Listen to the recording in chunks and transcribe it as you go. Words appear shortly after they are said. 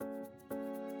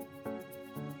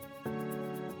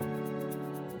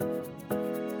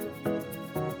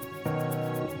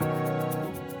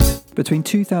Between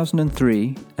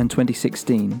 2003 and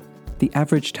 2016, the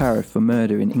average tariff for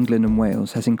murder in England and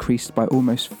Wales has increased by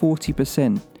almost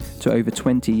 40% to over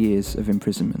 20 years of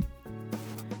imprisonment.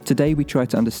 Today we try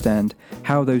to understand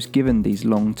how those given these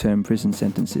long-term prison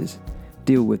sentences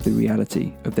deal with the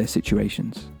reality of their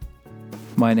situations.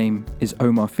 My name is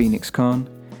Omar Phoenix Khan,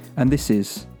 and this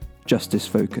is Justice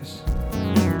Focus.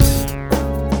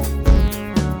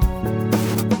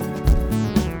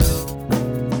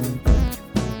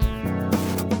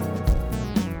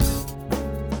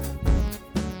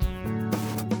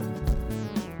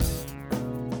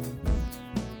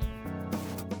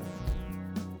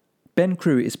 Ben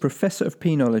Crewe is Professor of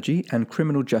Penology and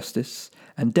Criminal Justice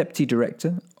and Deputy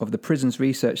Director of the Prisons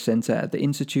Research Centre at the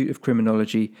Institute of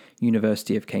Criminology,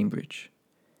 University of Cambridge.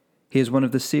 He is one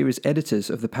of the series editors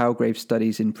of the Palgrave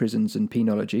Studies in Prisons and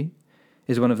Penology,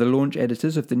 is one of the launch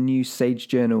editors of the new Sage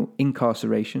journal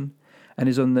Incarceration, and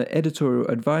is on the editorial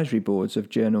advisory boards of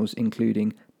journals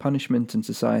including Punishment and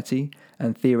Society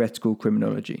and Theoretical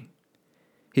Criminology.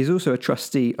 He is also a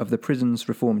trustee of the Prisons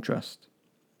Reform Trust.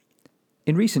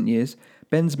 In recent years,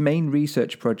 Ben's main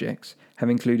research projects have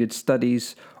included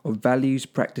studies of values,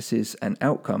 practices and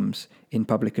outcomes in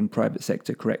public and private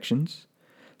sector corrections,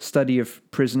 study of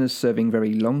prisoners serving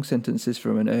very long sentences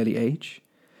from an early age,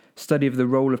 study of the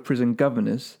role of prison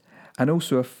governors, and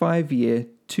also a 5-year,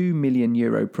 €2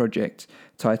 million project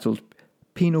titled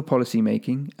Penal Policy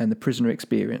Making and the Prisoner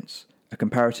Experience, a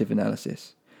Comparative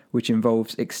Analysis, which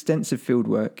involves extensive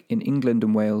fieldwork in England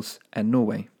and Wales and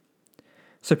Norway.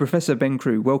 So, Professor Ben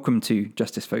Crewe, welcome to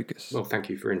Justice Focus. Well, thank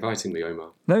you for inviting me,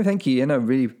 Omar. No, thank you. And I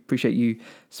really appreciate you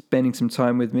spending some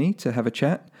time with me to have a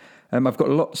chat. I've got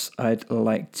lots I'd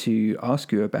like to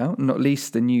ask you about, not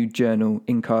least the new journal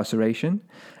Incarceration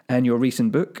and your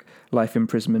recent book, Life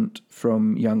Imprisonment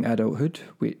from Young Adulthood,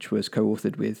 which was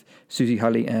co-authored with Susie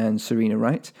Hulley and Serena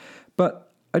Wright. But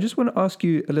I just want to ask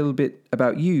you a little bit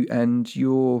about you and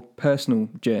your personal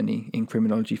journey in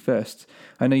criminology first.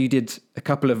 I know you did a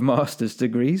couple of master's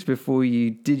degrees before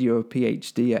you did your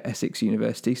PhD at Essex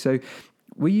University. So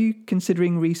were you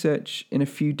considering research in a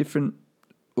few different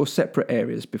or separate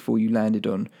areas before you landed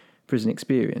on prison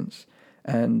experience?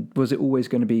 And was it always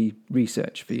going to be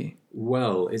research for you?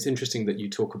 Well, it's interesting that you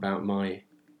talk about my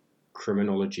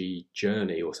criminology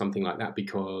journey or something like that,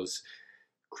 because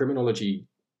criminology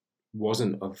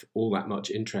wasn't of all that much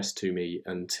interest to me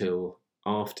until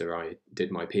after I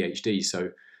did my PhD.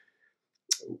 So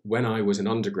when I was an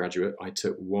undergraduate, I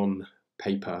took one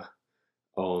paper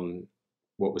on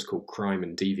what was called crime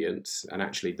and deviance, and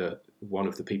actually one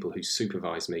of the people who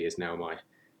supervised me is now my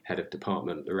head of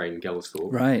department, Lorraine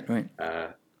Gelsthorpe. Right.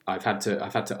 I've had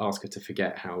to ask her to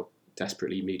forget how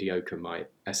desperately mediocre my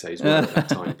essays were at that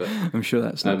time, but I'm sure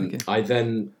that's not okay. I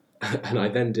then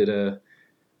did a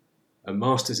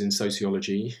master's in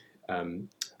sociology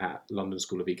at London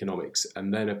School of Economics,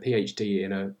 and then a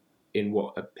PhD in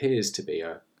what appears to be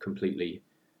a completely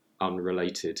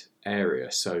unrelated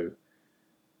area. So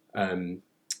my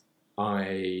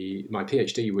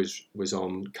PhD was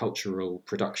on cultural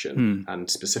production, and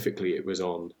specifically it was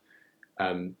on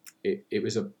it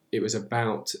was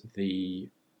about the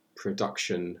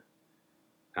production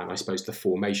and I suppose the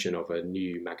formation of a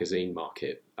new magazine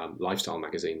market, lifestyle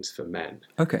magazines for men.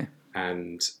 Okay.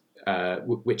 And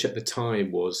which at the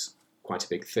time was quite a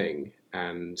big thing,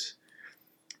 and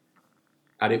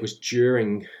it was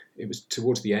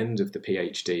towards the end of the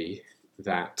PhD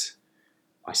that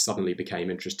I suddenly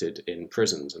became interested in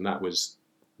prisons, and that was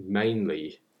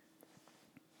mainly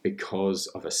because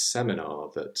of a seminar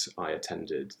that I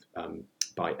attended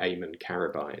by Eamon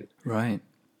Carabine, right,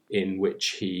 in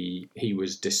which he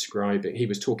was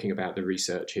talking about the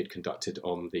research he had conducted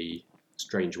on the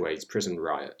Strangeways prison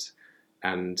riot.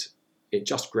 And it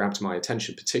just grabbed my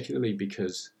attention, particularly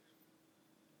because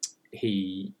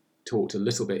he talked a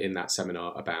little bit in that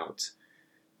seminar about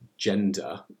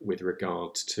gender with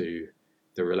regard to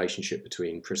the relationship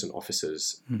between prison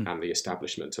officers and the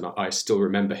establishment. And I still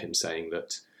remember him saying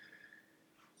that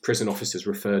prison officers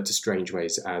referred to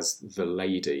Strangeways as the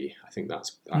lady. I think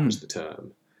that was the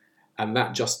term. And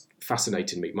that just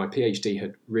fascinated me. My PhD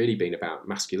had really been about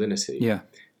masculinity. Yeah.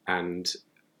 And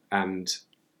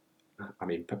I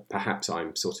mean, perhaps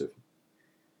I'm sort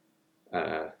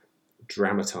of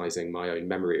dramatizing my own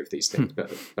memory of these things,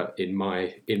 but in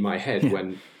my head,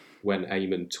 when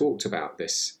Eamon talked about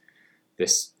this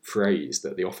phrase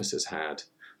that the officers had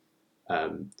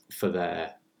for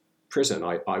their prison,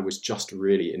 I was just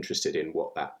really interested in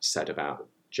what that said about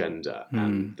gender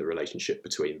and the relationship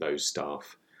between those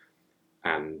staff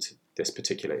and this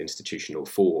particular institutional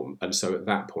form. And so at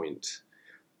that point,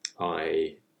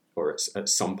 at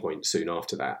some point soon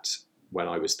after that, when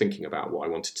I was thinking about what I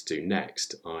wanted to do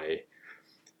next, I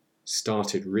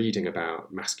started reading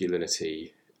about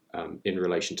masculinity in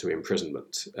relation to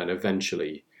imprisonment, and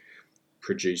eventually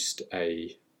produced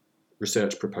a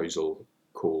research proposal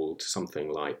called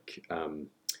something like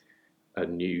A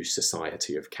New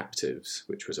Society of Captives,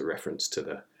 which was a reference to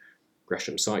the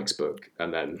Gresham Sykes book.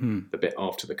 And then the bit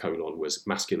after the colon was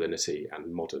Masculinity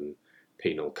and Modern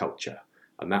Penal Culture.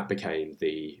 And that became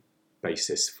the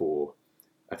basis for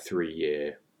a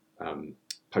 3-year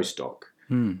postdoc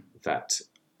that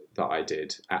I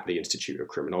did at the Institute of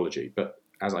Criminology. But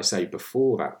as I say,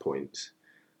 before that point,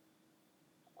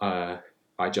 I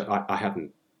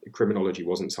hadn't. Criminology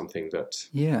wasn't something that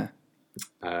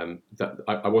that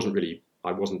I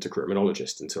wasn't a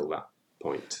criminologist until that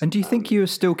point. And do you think you were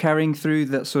still carrying through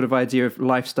that sort of idea of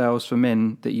lifestyles for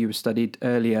men that you studied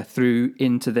earlier through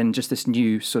into then just this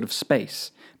new sort of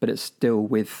space, but it's still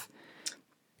with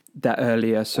that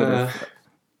earlier sort of?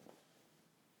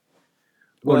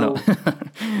 Well,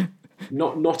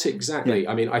 not exactly.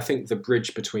 Yeah. I mean, I think the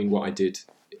bridge between what I did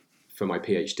for my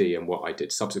PhD and what I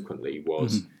did subsequently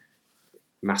was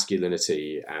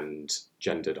masculinity and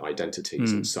gendered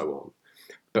identities and so on.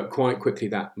 But quite quickly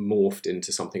that morphed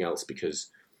into something else, because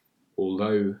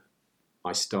although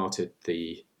I started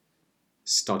the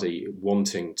study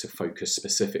wanting to focus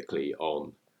specifically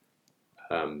on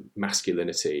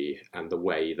masculinity and the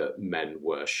way that men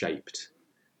were shaped,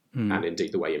 and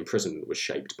indeed the way imprisonment was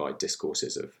shaped by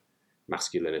discourses of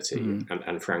masculinity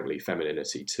and frankly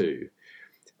femininity too,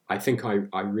 I think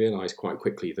I realised quite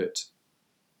quickly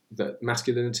that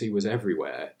masculinity was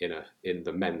everywhere in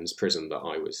the men's prison that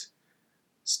I was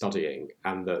studying,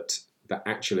 and that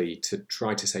actually to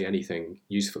try to say anything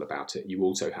useful about it, I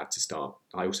also had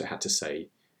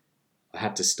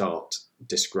to start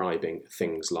describing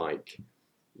things like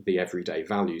the everyday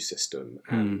value system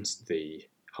and the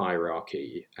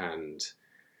hierarchy and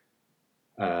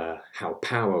how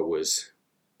power was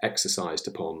exercised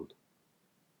upon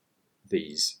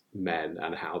these men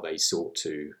and how they sought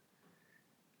to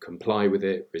comply with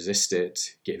it, resist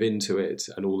it, give in to it,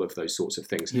 and all of those sorts of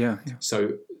things. Yeah.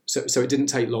 So it didn't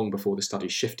take long before the study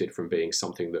shifted from being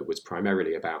something that was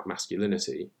primarily about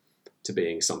masculinity to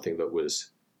being something that was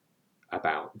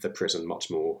about the prison much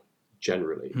more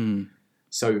generally.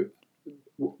 So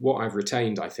what I've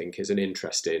retained, I think, is an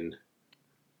interest in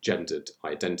gendered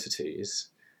identities,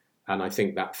 and I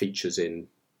think that features in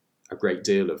a great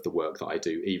deal of the work that I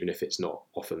do, even if it's not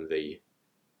often the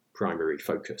primary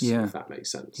focus, if that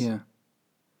makes sense. Yeah.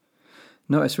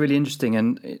 No, it's really interesting,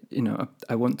 and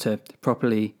I want to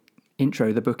properly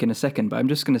intro the book in a second, but I'm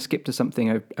just going to skip to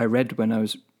something I read when I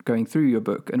was going through your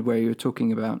book, and where you were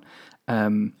talking about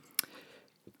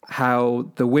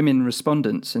how the women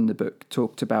respondents in the book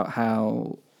talked about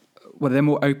how, well, they're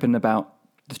more open about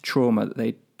the trauma that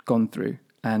they'd gone through,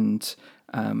 and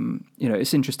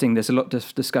it's interesting. There's a lot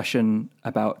of discussion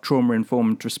about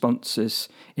trauma-informed responses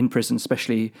in prison,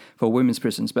 especially for women's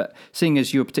prisons. But seeing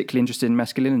as you're particularly interested in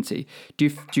masculinity, do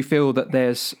you feel that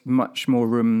there's much more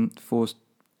room for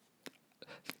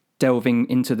delving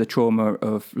into the trauma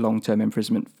of long-term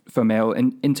imprisonment for male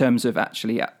in terms of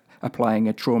actually applying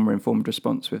a trauma-informed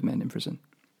response with men in prison?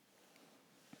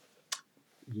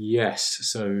 Yes.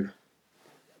 So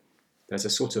there's a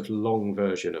sort of long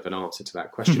version of an answer to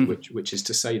that question, which is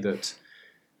to say that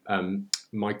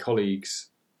my colleagues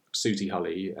Susie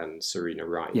Hulley and Serena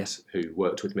Wright, who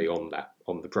worked with me on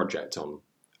the project on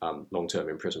long-term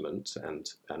imprisonment and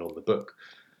on the book,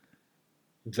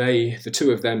 the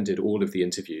two of them did all of the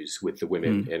interviews with the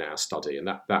women in our study, and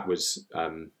that was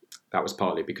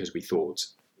partly because we thought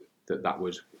that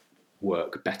would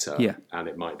work better and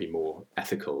it might be more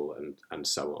ethical and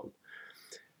so on.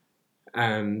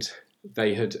 And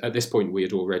they had, at this point, we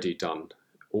had already done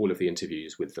all of the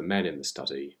interviews with the men in the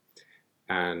study,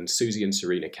 and Susie and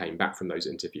Serena came back from those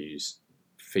interviews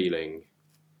feeling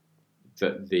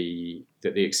that the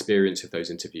experience of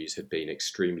those interviews had been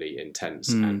extremely intense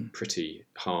and pretty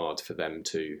hard for them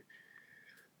to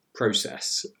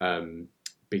process,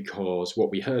 because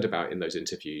what we heard about in those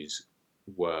interviews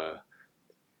were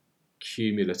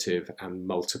cumulative and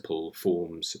multiple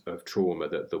forms of trauma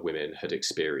that the women had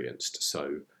experienced.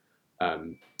 So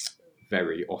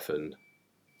very often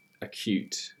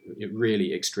acute,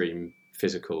 really extreme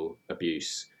physical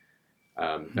abuse,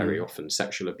 very often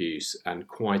sexual abuse, and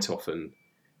quite often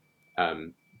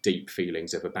deep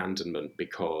feelings of abandonment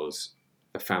because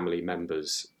the family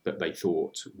members that they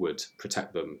thought would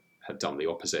protect them had done the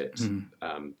opposite.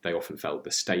 They often felt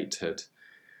the state had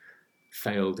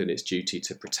failed in its duty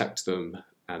to protect them,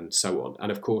 and so on.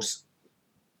 And of course,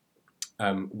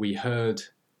 we heard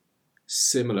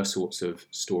similar sorts of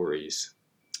stories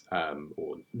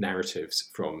or narratives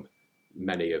from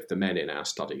many of the men in our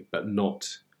study, but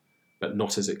not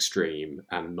as extreme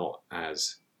and not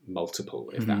as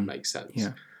multiple, if that makes sense.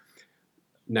 Yeah.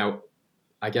 Now,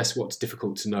 I guess what's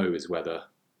difficult to know is whether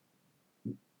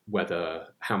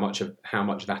how much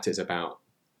that is about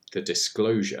the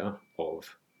disclosure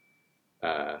of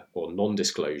or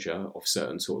non-disclosure of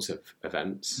certain sorts of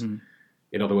events.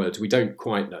 In other words, we don't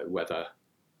quite know whether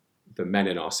the men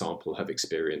in our sample have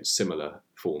experienced similar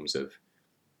forms of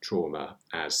trauma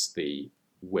as the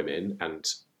women,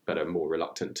 but are more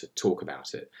reluctant to talk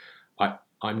about it.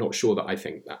 I'm not sure that I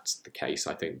think that's the case.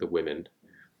 I think the women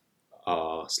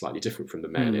are slightly different from the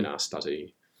men in our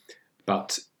study,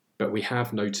 but we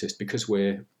have noticed, because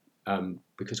we're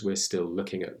still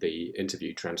looking at the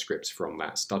interview transcripts from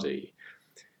that study,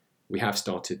 we have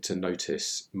started to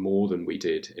notice more than we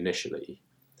did initially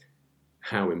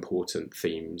how important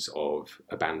themes of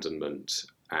abandonment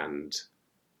and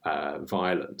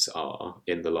violence are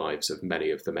in the lives of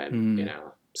many of the men in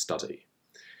our study.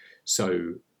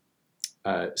 So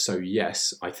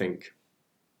yes, I think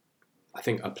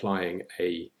applying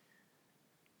a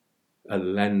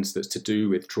lens that's to do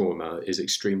with trauma is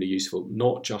extremely useful,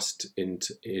 not just in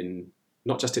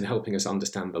helping us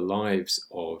understand the lives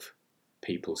of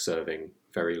people serving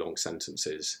very long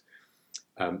sentences,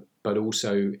 but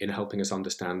also in helping us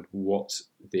understand what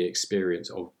the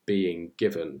experience of being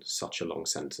given such a long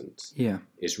sentence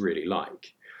is really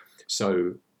like.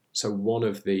 So one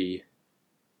of the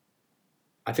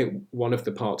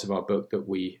parts of our book that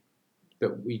we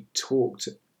talked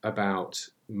about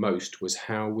most was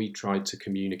how we tried to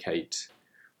communicate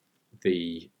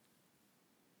the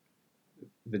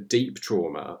deep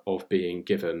trauma of being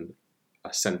given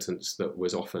a sentence that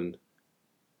was often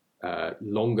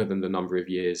longer than the number of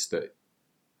years that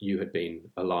you had been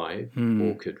alive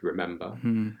or could remember,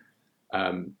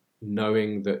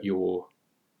 knowing that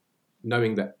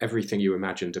everything you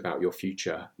imagined about your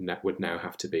future would now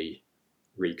have to be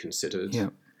reconsidered,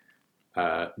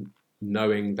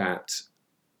 knowing that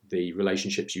the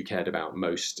relationships you cared about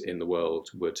most in the world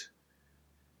would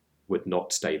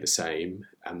not stay the same,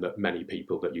 and that many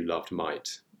people that you loved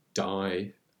might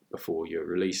die before you're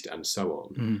released, and so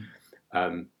on.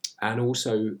 And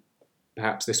also,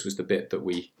 perhaps this was the bit that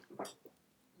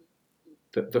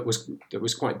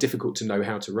was quite difficult to know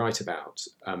how to write about,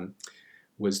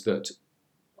 was that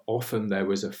often there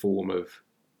was a form of,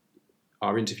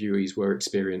 our interviewees were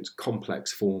experiencing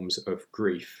complex forms of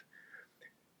grief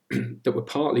that were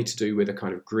partly to do with a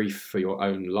kind of grief for your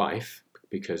own life,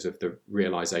 because of the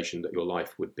realization that your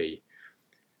life would be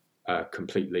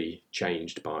completely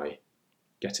changed by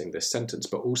getting this sentence,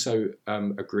 but also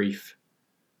a grief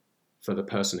for the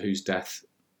person whose death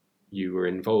you were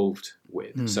involved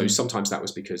with. So sometimes that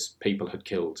was because people had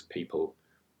killed people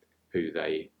who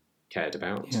they cared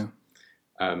about.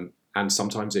 And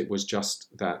sometimes it was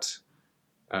just that,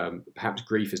 perhaps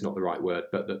grief is not the right word,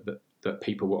 but that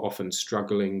people were often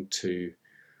struggling to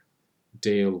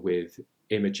deal with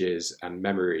images and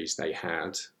memories they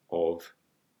had of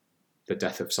the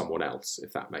death of someone else,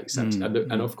 if that makes sense.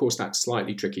 And of course, that's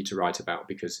slightly tricky to write about,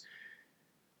 because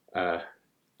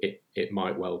it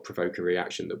might well provoke a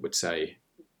reaction that would say,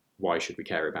 why should we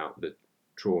care about the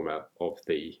trauma of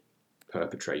the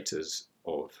perpetrators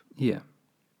of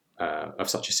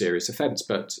such a serious offence?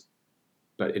 But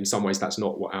in some ways, that's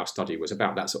not what our study was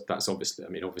about. That's obviously, I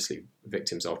mean, obviously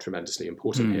victims are tremendously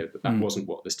important here, but that wasn't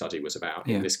what the study was about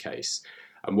in this case.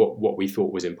 And what we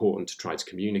thought was important to try to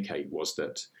communicate was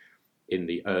that in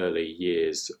the early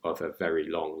years of a very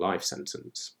long life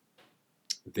sentence,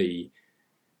 the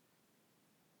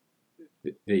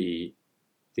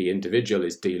individual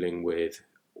is dealing with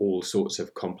all sorts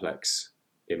of complex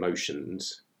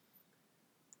emotions,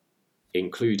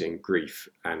 including grief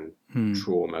and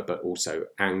trauma, but also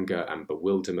anger and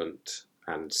bewilderment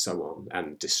and so on,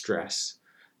 and distress.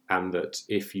 And that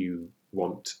if you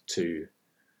want to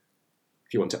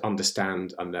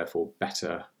understand and therefore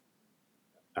better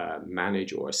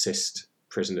manage or assist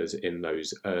prisoners in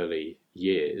those early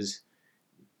years,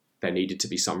 there needed to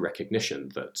be some recognition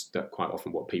that quite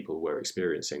often what people were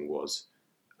experiencing was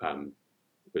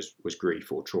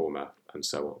grief or trauma and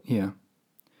so on. Yeah.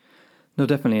 No,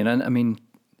 definitely. And I mean,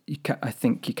 I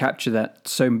think you capture that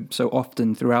so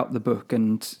often throughout the book,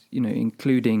 and,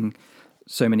 including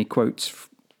so many quotes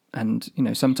and,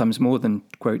 sometimes more than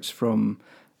quotes from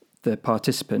the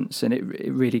participants. And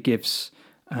it really gives,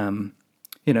 an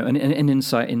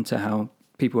insight into how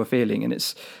people are feeling. And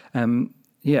it's,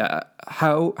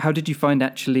 how did you find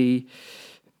actually,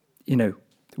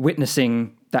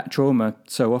 witnessing that trauma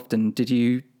so often? Did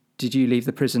you did you leave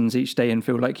the prisons each day and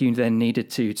feel like you then needed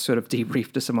to sort of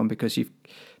debrief to someone because you've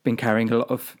been carrying a lot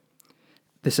of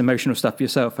this emotional stuff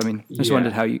yourself? I mean, I just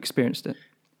wondered how you experienced it.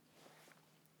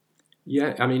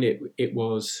 Yeah, I mean, it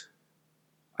was.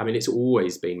 I mean, it's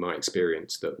always been my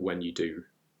experience that when you do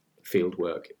field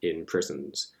work in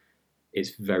prisons,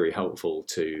 it's very helpful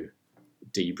to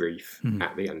debrief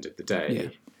at the end of the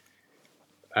day.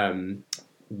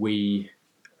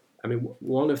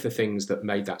 One of the things that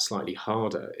made that slightly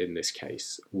harder in this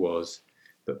case was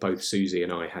that both Susie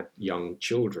and I had young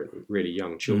children, really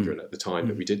young children at the time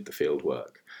that we did the field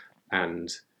work.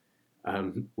 And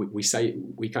we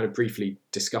kind of briefly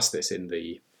discussed this in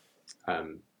the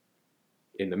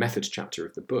methods chapter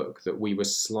of the book, that we were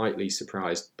slightly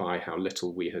surprised by how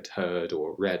little we had heard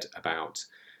or read about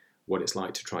what it's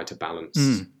like to try to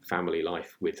balance family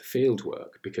life with field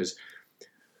work, because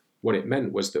what it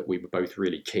meant was that we were both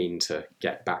really keen to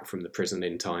get back from the prison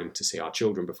in time to see our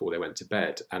children before they went to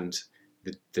bed. And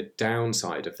the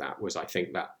downside of that was, I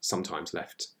think, that sometimes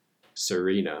left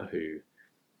Serena, who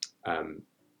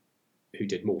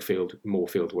did more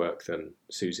field work than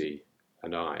Susie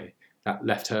and I, that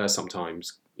left her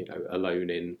sometimes,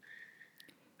 alone in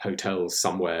hotels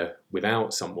somewhere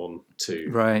without someone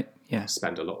to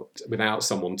spend a lot, without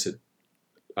someone to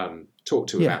talk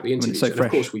to about the interviews. So and of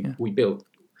course, we built,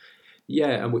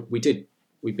 and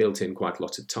we built in quite a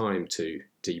lot of time to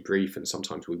debrief, and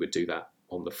sometimes we would do that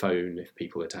on the phone if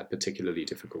people had particularly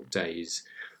difficult days.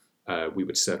 We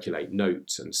would circulate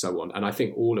notes and so on. And I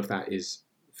think all of that is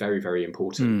very, very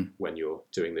important when you're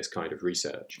doing this kind of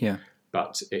research. Yeah.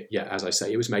 But as I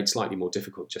say, it was made slightly more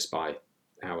difficult just by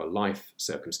our life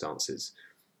circumstances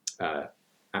at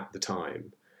the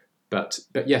time. But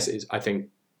yes, I think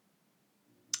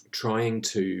trying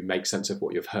to make sense of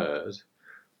what you've heard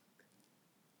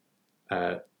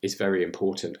is very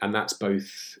important, and that's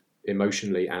both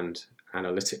emotionally and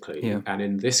analytically. Yeah. And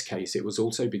in this case, it was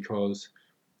also because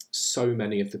so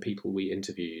many of the people we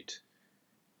interviewed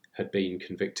had been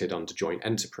convicted under joint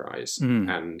enterprise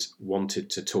and wanted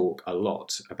to talk a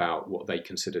lot about what they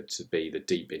considered to be the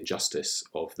deep injustice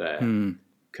of their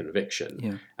conviction.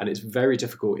 Yeah. And it's very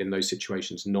difficult in those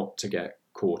situations not to get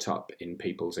caught up in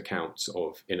people's accounts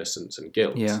of innocence and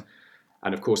guilt. Yeah.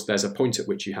 And of course, there's a point at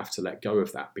which you have to let go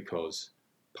of that,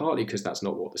 partly because that's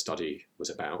not what the study was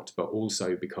about, but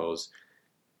also because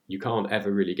you can't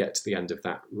ever really get to the end of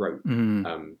that rope.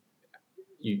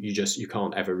 You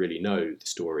can't ever really know the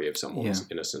story of someone's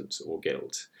innocence or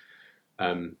guilt.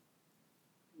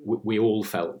 We all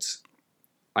felt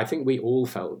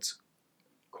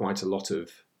quite a lot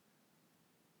of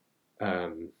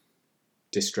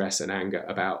distress and anger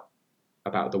about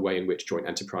the way in which joint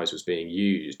enterprise was being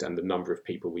used, and the number of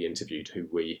people we interviewed who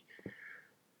we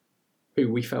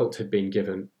felt had been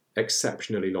given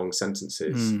exceptionally long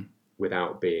sentences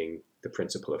without being the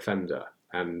principal offender.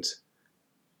 And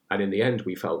in the end,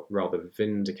 we felt rather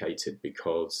vindicated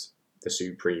because the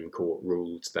Supreme Court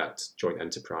ruled that joint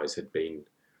enterprise had been,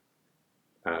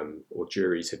 or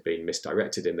juries had been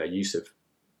misdirected in their use of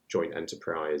joint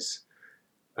enterprise.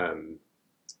 And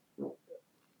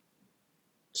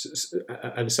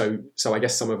so I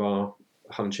guess some of our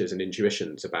hunches and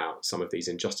intuitions about some of these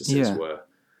injustices were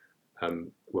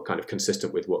kind of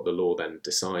consistent with what the law then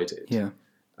decided. Yeah.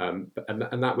 And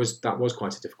that was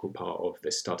quite a difficult part of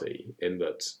this study, in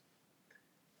that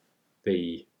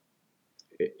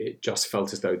it just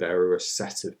felt as though there were a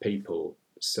set of people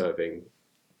serving,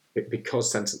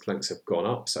 because sentence lengths have gone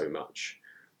up so much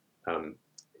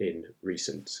in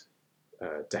recent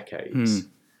decades.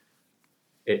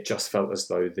 It just felt as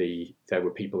though there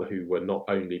were people who were not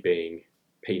only being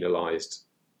penalised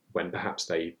when perhaps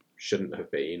they shouldn't have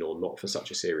been, or not for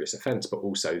such a serious offence, but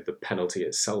also the penalty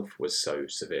itself was so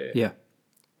severe.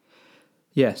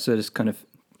 Yeah, so there's kind of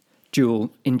dual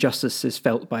injustices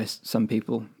felt by some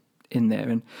people in there.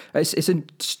 And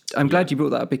I'm glad you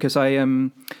brought that up, because I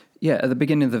at the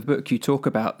beginning of the book you talk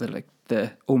about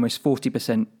the almost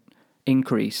 40%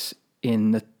 increase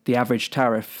in the average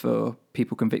tariff for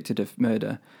people convicted of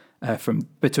murder from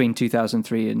between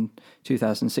 2003 and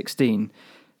 2016,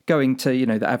 going to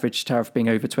the average tariff being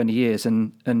over 20 years,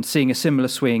 and seeing a similar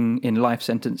swing in life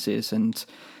sentences, and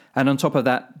on top of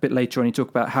that, a bit later on you talk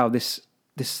about how this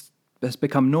has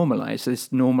become normalized, this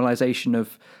normalization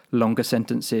of longer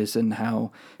sentences, and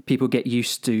how people get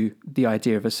used to the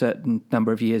idea of a certain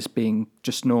number of years being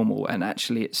just normal, and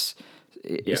actually it's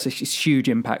a huge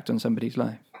impact on somebody's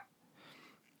life.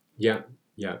 Yeah.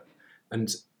 And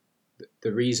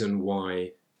the reason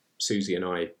why Susie and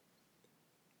I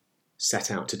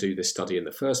set out to do this study in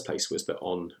the first place was that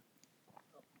on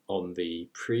the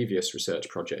previous research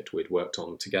project we'd worked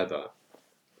on together,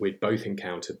 we'd both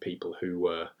encountered people who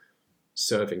were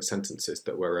serving sentences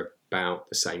that were about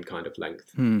the same kind of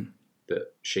length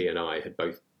that she and I had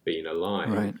both been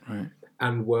alive, right.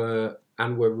 and were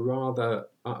rather.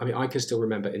 I mean, I can still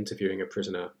remember interviewing a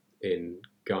prisoner in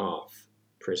Garth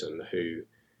prison who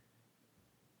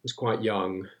was quite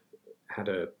young, had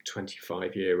a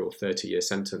 25-year or 30-year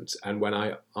sentence, and when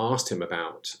I asked him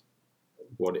about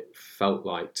what it felt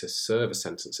like to serve a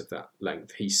sentence of that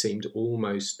length, he seemed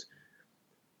almost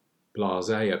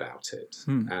blasé about it,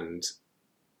 and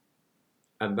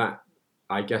that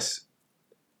I guess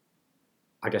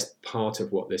part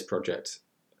of what this project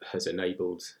has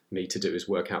enabled me to do is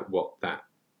work out what that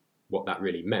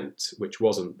really meant, which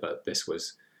wasn't that this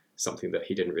was something that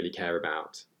he didn't really care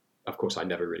about. Of course, I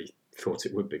never really thought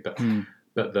it would be, but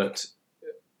that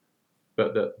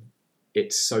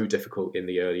it's so difficult in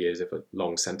the early years of a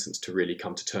long sentence to really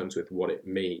come to terms with what it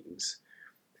means,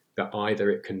 that either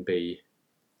it can be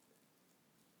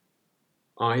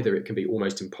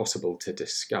almost impossible to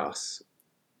discuss,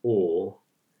 or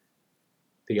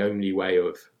the only way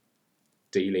of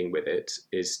dealing with it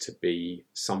is to be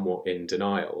somewhat in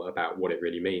denial about what it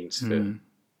really means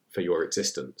for your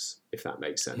existence, if that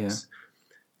makes sense.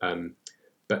 Yeah.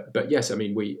 But yes, I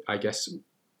mean, I guess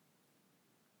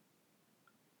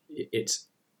it's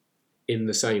in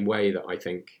the same way that I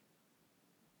think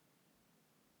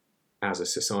as a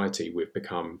society we've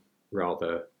become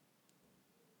rather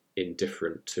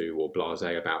indifferent to or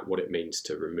blasé about what it means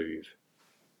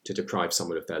to deprive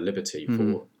someone of their liberty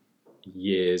for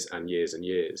years and years and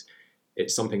years.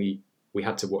 It's something we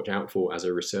had to watch out for as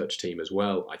a research team as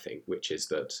well, I think, which is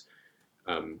that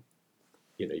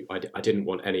I didn't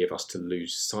want any of us to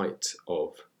lose sight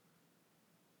of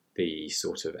the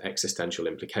sort of existential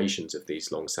implications of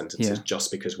these long sentences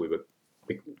just because we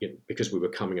were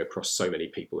coming across so many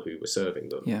people who were serving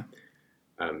them. Yeah.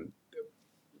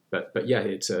 But yeah,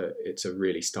 it's a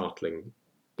really startling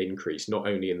increase, not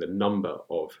only in the number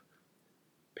of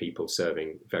people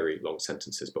serving very long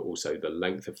sentences, but also the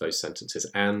length of those sentences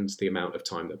and the amount of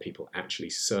time that people actually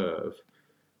serve.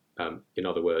 In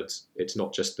other words, it's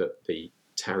not just that the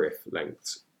tariff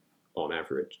lengths on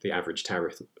average, the average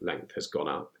tariff length has gone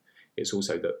up. It's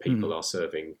also that people are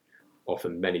serving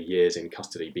often many years in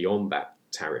custody beyond that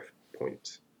tariff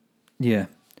point. Yeah,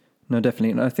 no,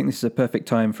 definitely. And I think this is a perfect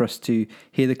time for us to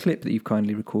hear the clip that you've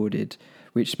kindly recorded,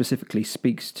 which specifically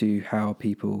speaks to how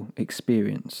people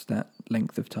experience that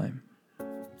length of time.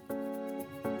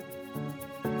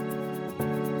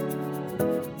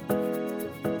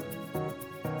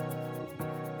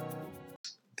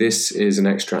 This is an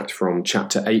extract from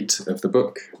chapter 8 of the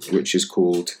book, which is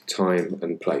called Time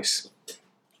and Place.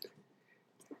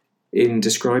 In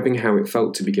describing how it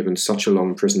felt to be given such a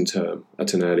long prison term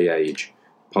at an early age,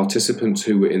 participants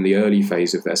who were in the early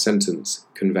phase of their sentence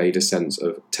conveyed a sense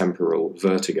of temporal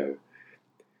vertigo.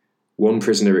 One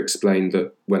prisoner explained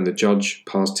that when the judge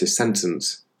passed his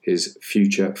sentence, his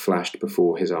future flashed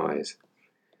before his eyes.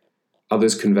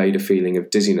 Others conveyed a feeling of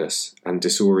dizziness and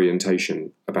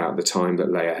disorientation about the time that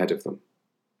lay ahead of them.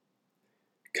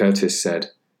 Curtis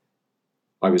said,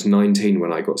 "I was 19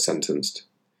 when I got sentenced.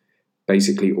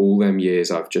 Basically all them years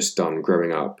I've just done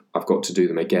growing up, I've got to do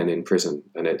them again in prison,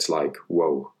 and it's like,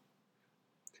 whoa."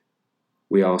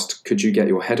 We asked, "Could you get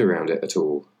your head around it at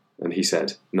all?" And he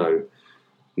said, "No,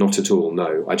 not at all,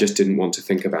 no. I just didn't want to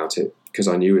think about it, because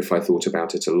I knew if I thought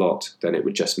about it a lot, then it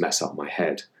would just mess up my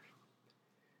head."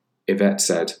 Yvette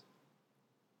said,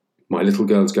 "My little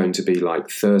girl's going to be like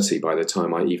 30 by the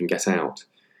time I even get out.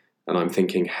 And I'm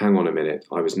thinking, hang on a minute,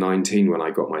 I was 19 when I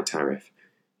got my tariff.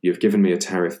 You've given me a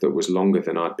tariff that was longer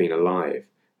than I'd been alive.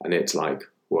 And it's like,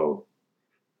 whoa."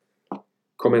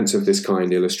 Comments of this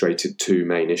kind illustrated two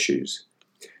main issues.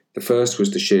 The first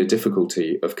was the sheer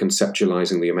difficulty of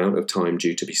conceptualizing the amount of time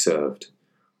due to be served.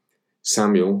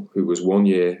 Samuel, who was 1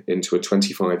 year into a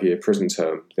 25-year prison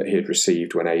term that he had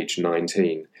received when aged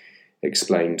 19,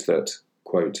 explained that,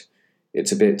 quote,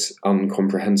 "It's a bit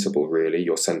incomprehensible, really,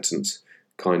 your sentence,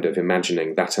 kind of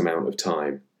imagining that amount of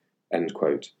time," end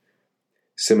quote.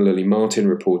 Similarly, Martin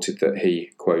reported that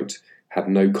he, quote, "had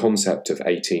no concept of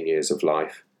 18 years of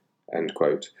life," end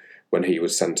quote, when he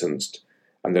was sentenced,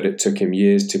 and that it took him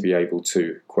years to be able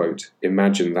to, quote,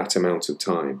 "imagine that amount of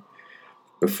time,"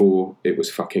 before it was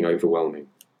fucking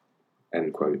overwhelming,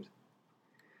 end quote.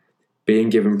 Being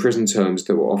given prison terms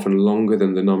that were often longer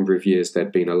than the number of years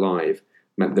they'd been alive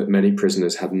meant that many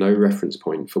prisoners had no reference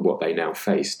point for what they now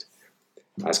faced.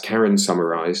 As Karen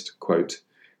summarised, quote,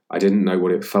 "I didn't know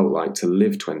what it felt like to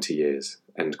live 20 years,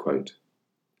 end quote.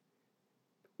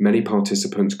 Many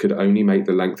participants could only make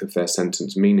the length of their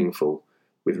sentence meaningful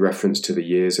with reference to the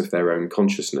years of their own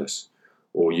consciousness,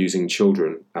 or using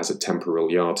children as a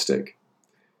temporal yardstick.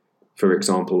 For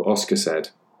example, Oscar said,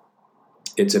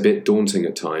 "It's a bit daunting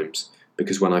at times,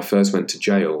 because when I first went to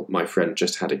jail, my friend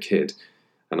just had a kid,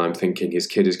 and I'm thinking his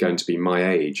kid is going to be my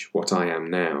age, what I am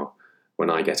now, when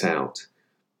I get out.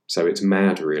 So it's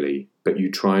mad, really, but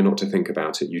you try not to think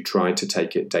about it. You try to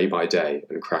take it day by day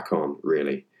and crack on,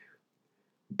 really."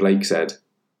 Blake said,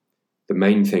 "The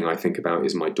main thing I think about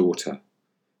is my daughter.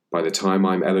 By the time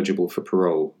I'm eligible for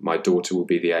parole, my daughter will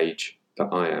be the age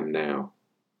that I am now."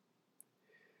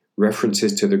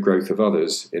 References to the growth of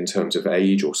others in terms of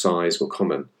age or size were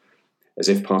common, as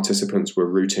if participants were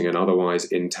rooting an otherwise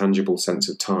intangible sense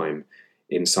of time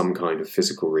in some kind of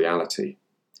physical reality.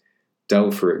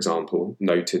 Dell, for example,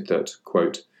 noted that,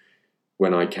 quote,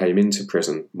 "When I came into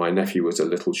prison, my nephew was a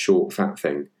little short, fat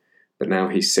thing, but now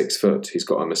he's 6 foot, he's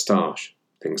got a moustache,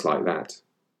 things like that,"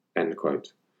 end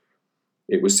quote.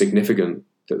 It was significant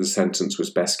that the sentence was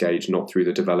best gauged not through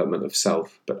the development of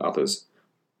self, but others.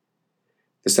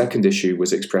 The second issue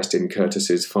was expressed in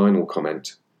Curtis's final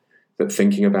comment, that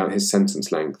thinking about his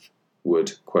sentence length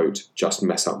would, quote, "just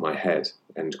mess up my head,"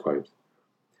 end quote.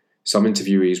 Some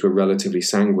interviewees were relatively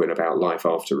sanguine about life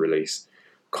after release,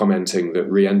 commenting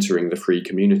that re-entering the free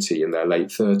community in their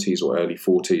late 30s or early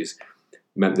 40s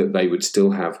meant that they would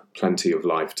still have plenty of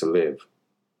life to live.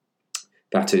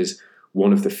 That is,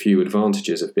 one of the few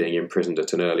advantages of being imprisoned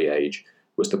at an early age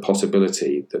was the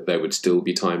possibility that there would still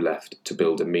be time left to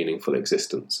build a meaningful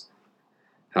existence.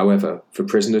 However, for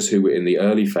prisoners who were in the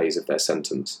early phase of their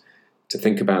sentence, to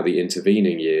think about the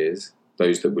intervening years,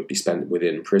 those that would be spent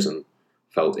within prison,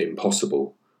 felt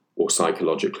impossible or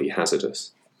psychologically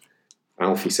hazardous.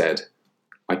 Alfie said,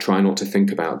 "I try not to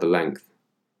think about the length,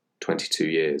 22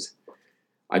 years.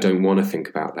 I don't want to think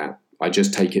about that. I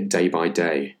just take it day by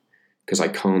day, because I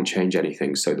can't change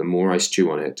anything, so the more I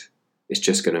stew on it, it's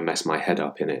just going to mess my head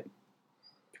up in it."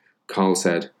 Carl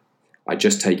said, "I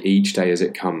just take each day as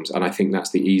it comes, and I think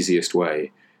that's the easiest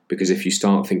way, because if you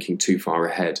start thinking too far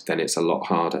ahead, then it's a lot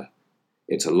harder.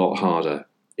 It's a lot harder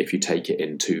if you take it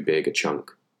in too big a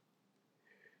chunk."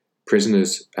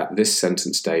 Prisoners at this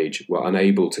sentence stage were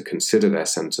unable to consider their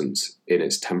sentence in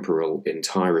its temporal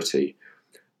entirety,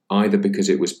 either because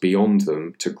it was beyond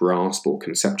them to grasp or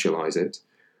conceptualize it,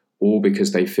 or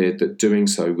because they feared that doing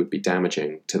so would be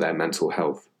damaging to their mental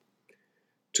health.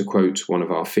 To quote one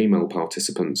of our female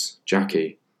participants,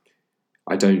 Jackie,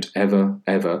 "I don't ever,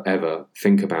 ever, ever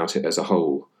think about it as a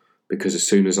whole, because as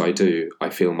soon as I do, I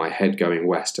feel my head going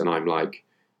west and I'm like,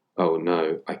 oh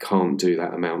no, I can't do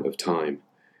that amount of time.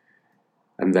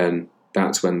 And then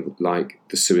that's when, like,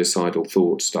 the suicidal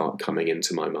thoughts start coming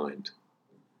into my mind."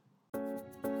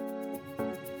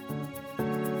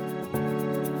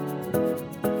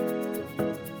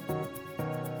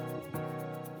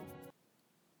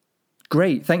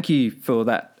 Great, thank you for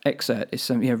that excerpt. It's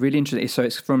really interesting. So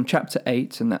it's from chapter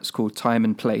 8, and that's called Time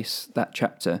and Place, that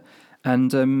chapter.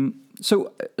 And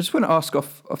so I just want to ask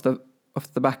off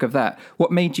the back of that,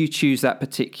 what made you choose that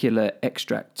particular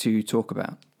extract to talk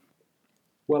about?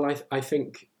 Well, I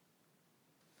think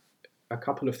a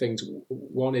couple of things.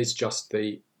 One is just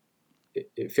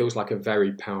it feels like a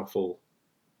very powerful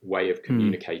way of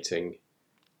communicating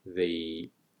the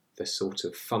sort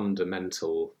of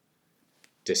fundamental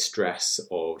distress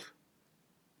of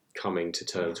coming to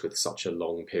terms with such a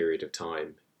long period of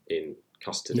time in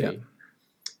custody. Yeah.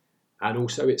 And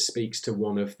also it speaks to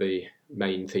one of the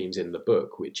main themes in the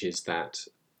book, which is that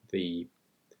the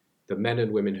men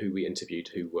and women who we interviewed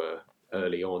who were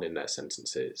early on in their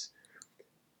sentences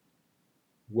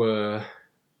were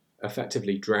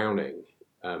effectively drowning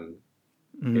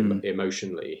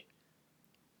emotionally,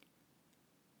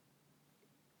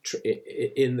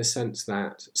 in the sense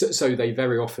that so they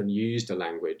very often used a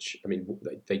language. I mean,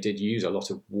 they did use a lot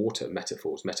of water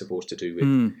metaphors to do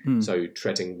with so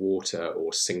treading water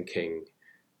or sinking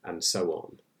and so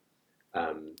on.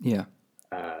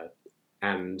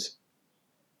 And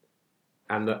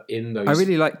that in those, I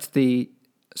really liked the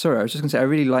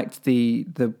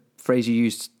phrase you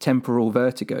used, temporal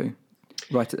vertigo,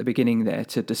 right at the beginning there,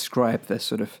 to describe the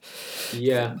sort of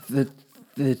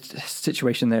the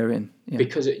situation they're in. Yeah.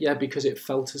 Because it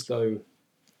felt as though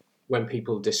when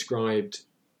people described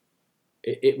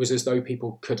it was as though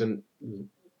people couldn't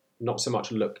not so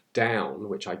much look down,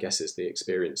 which I guess is the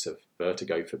experience of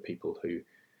vertigo for people who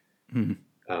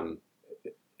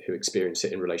experience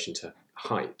it in relation to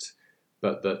height,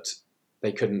 but that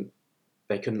they couldn't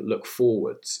look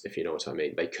forwards, if you know what I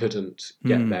mean. They couldn't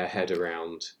get their head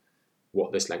around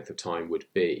what this length of time would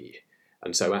be.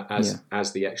 And so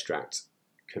as the extract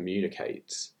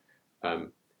communicates,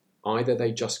 either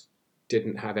they just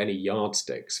didn't have any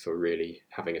yardsticks for really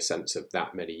having a sense of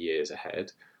that many years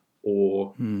ahead,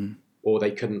 or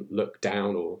they couldn't look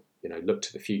down or look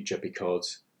to the future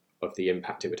because of the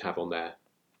impact it would have on their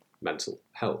mental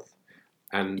health.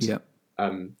 And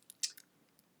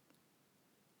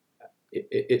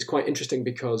it's quite interesting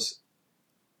because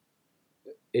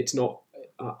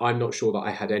I'm not sure that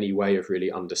I had any way of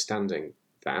really understanding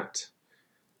that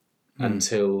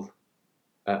until,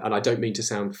 and I don't mean to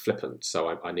sound flippant,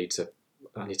 so I need to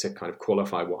kind of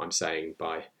qualify what I'm saying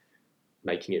by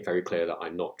making it very clear that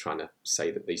I'm not trying to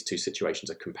say that these two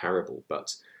situations are comparable,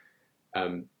 but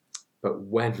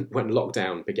when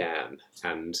lockdown began,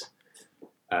 and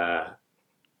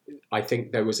I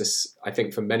think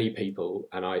for many people,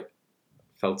 and I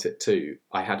felt it too,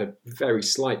 I had a very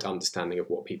slight understanding of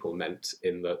what people meant,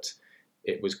 in that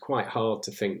it was quite hard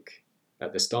to think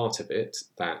at the start of it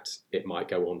that it might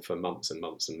go on for months and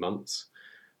months and months.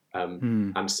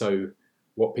 And so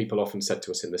what people often said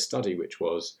to us in the study, which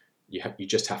was, you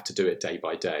just have to do it day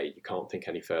by day. You can't think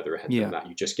any further ahead than that.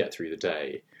 You just get through the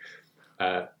day.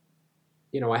 I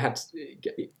had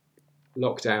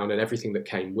lockdown and everything that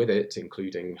came with it,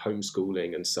 including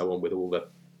homeschooling and so on, with all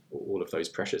of those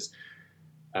pressures.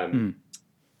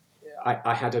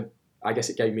 I guess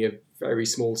it gave me a very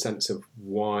small sense of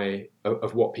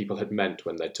what people had meant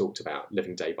when they talked about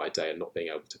living day by day and not being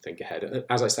able to think ahead.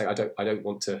 As I say,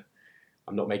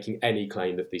 I'm not making any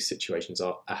claim that these situations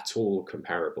are at all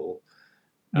comparable,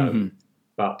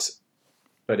 but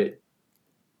there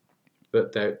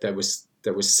was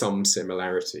some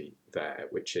similarity there,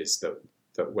 which is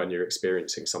that when you're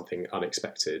experiencing something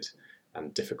unexpected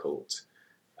and difficult,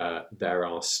 there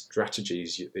are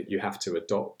strategies that you have to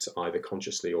adopt, either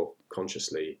consciously or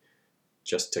consciously,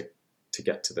 just to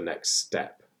get to the next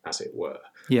step, as it were.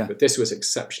 Yeah. But this was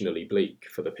exceptionally bleak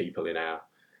for the people in our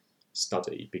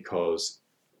study, because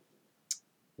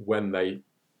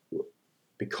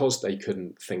because they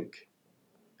couldn't think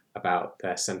about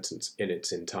their sentence in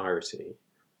its entirety,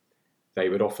 they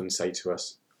would often say to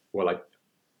us, well,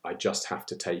 I just have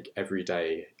to take every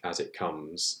day as it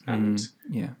comes, and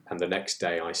the next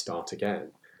day I start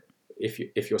again.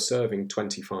 If you're serving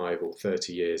 25 or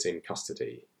 30 years in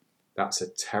custody, that's a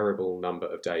terrible number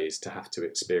of days to have to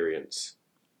experience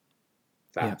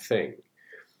that thing.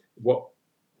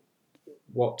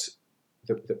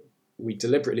 We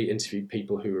deliberately interviewed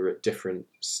people who were at different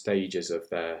stages of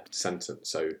their sentence.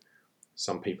 So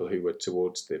some people who were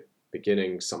towards the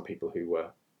beginning, some people who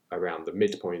were around the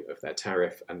midpoint of their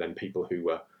tariff, and then people who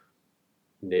were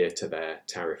near to their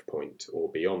tariff point or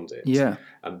beyond it. Yeah.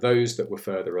 And those that were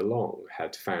further along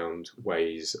had found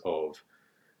ways of,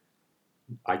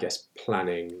 I guess,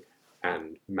 planning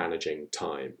and managing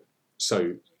time.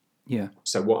 So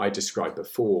what I described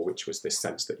before, which was this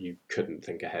sense that you couldn't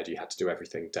think ahead, you had to do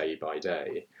everything day by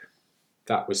day,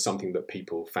 that was something that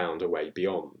people found a way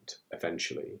beyond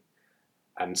eventually.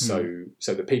 And so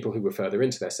the people who were further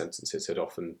into their sentences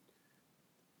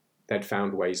they'd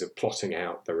found ways of plotting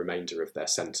out the remainder of their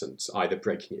sentence, either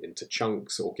breaking it into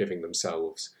chunks or giving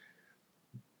themselves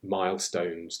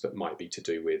milestones that might be to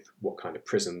do with what kind of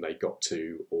prison they got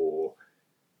to, or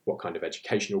what kind of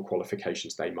educational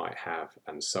qualifications they might have,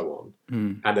 and so on.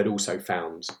 And they'd also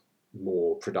found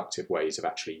more productive ways of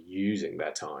actually using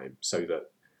their time, so that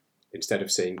instead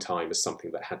of seeing time as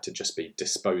something that had to just be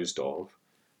disposed of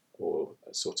or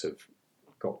sort of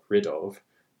got rid of,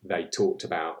 they talked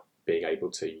about being able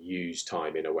to use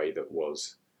time in a way that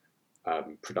was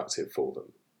productive for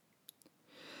them.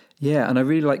 Yeah, and I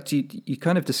really liked you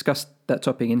kind of discussed that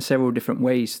topic in several different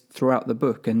ways throughout the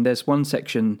book. And there's one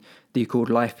section that you called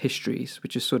Life Histories,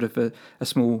 which is sort of a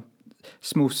small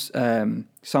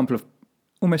sample of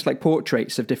almost like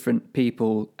portraits of different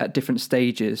people at different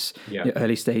stages,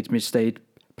 early stage, mid stage,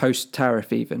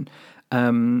 post-tariff even.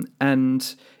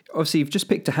 And obviously you've just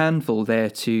picked a handful there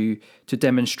to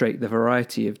demonstrate the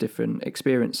variety of different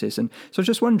experiences. And so I was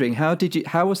just wondering, how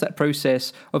was that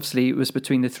process? Obviously it was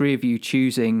between the three of you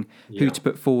choosing who to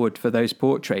put forward for those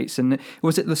portraits. And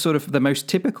was it the sort of the most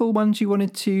typical ones you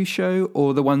wanted to show,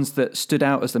 or the ones that stood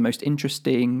out as the most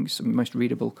interesting, some most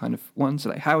readable kind of ones?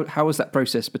 Like how was that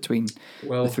process between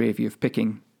the three of you of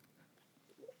picking?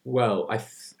 Well,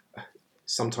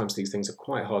 sometimes these things are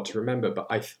quite hard to remember, but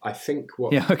I think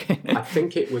I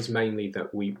think it was mainly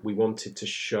that we wanted to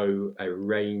show a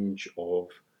range of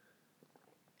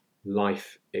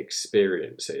life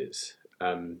experiences.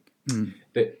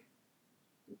 That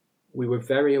we were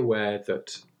very aware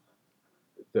that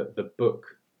the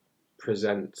book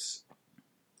presents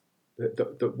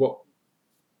that what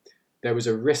there was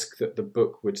a risk that the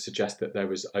book would suggest that there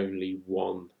was only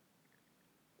one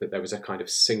that there was a kind of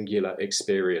singular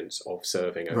experience of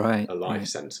serving a life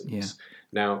sentence. Yeah.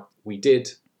 Now, we did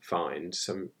find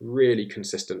some really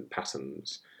consistent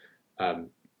patterns that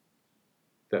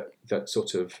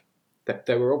sort of, that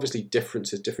there were obviously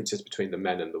differences between the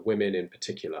men and the women in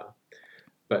particular,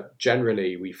 but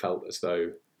generally we felt as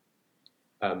though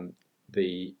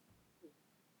the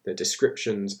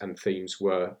descriptions and themes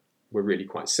were really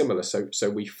quite similar. So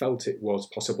we felt it was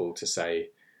possible to say,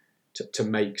 to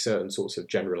make certain sorts of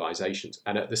generalizations,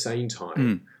 and at the same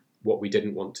time, what we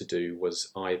didn't want to do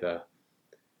was either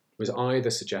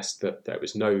suggest that there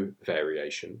was no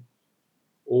variation,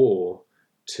 or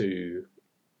to,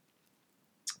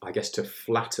 I guess, to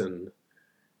flatten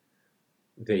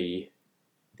the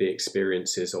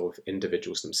experiences of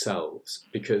individuals themselves,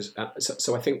 because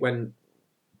so I think when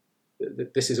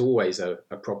this is always a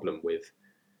problem with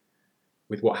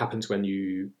what happens when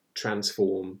you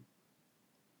transform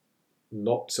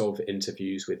lots of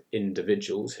interviews with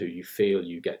individuals who you feel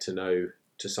you get to know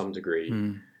to some degree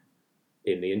in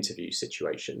the interview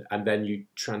situation, and then you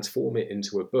transform it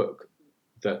into a book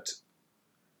that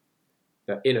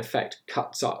in effect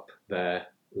cuts up their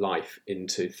life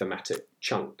into thematic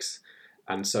chunks.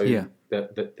 And so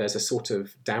there's a sort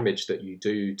of damage that you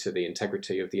do to the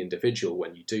integrity of the individual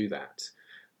when you do that,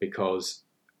 because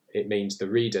it means the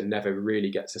reader never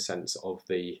really gets a sense of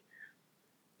the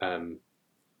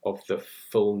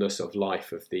fullness of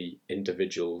life of the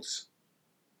individuals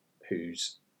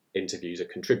whose interviews are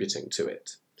contributing to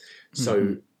it.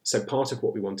 So part of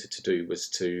what we wanted to do was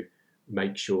to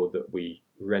make sure that we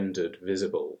rendered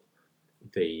visible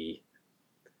the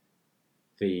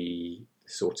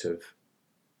sort of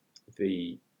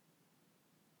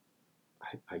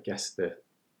I guess the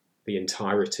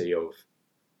entirety of,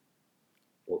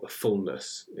 or the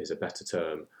fullness is a better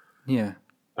term,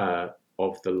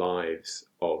 of the lives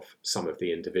of some of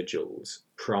the individuals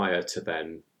prior to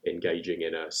then engaging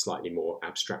in a slightly more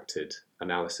abstracted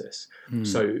analysis.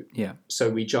 So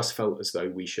we just felt as though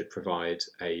we should provide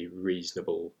a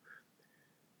reasonably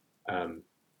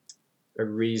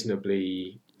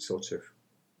sort of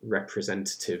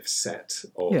representative set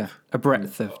of a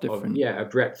breadth of different a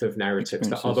breadth of narratives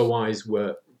that otherwise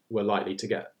were likely to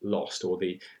get lost, or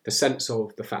the sense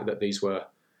of the fact that these were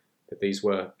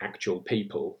actual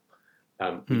people.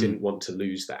 We didn't want to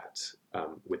lose that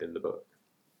within the book.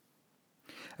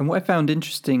 And what I found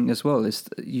interesting as well is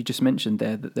that you just mentioned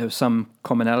there that there were some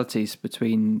commonalities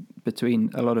between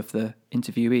a lot of the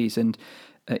interviewees, and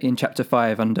in chapter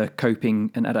 5 under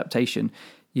coping and adaptation,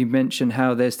 you mentioned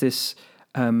how there's this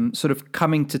sort of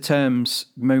coming to terms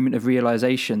moment of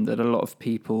realization that a lot of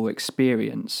people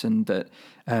experience, and that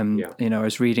I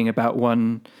was reading about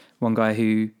one guy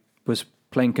who was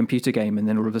playing computer game and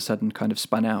then all of a sudden kind of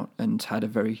spun out and had a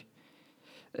very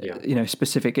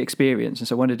specific experience. And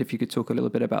so I wondered if you could talk a little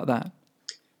bit about that.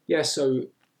 Yeah, so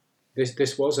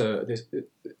this was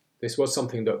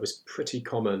something that was pretty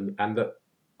common, and that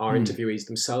our interviewees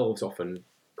themselves often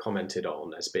commented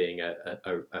on as being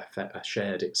a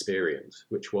shared experience,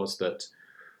 which was that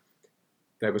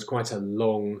there was quite a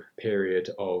long period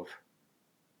of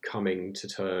coming to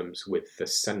terms with the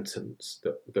sentence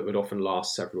that would often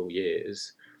last several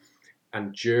years.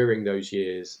 And during those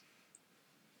years,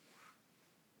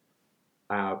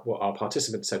 what our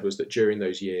participants said was that during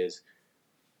those years,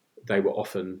 they were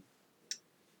often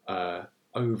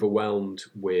overwhelmed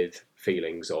with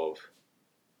feelings of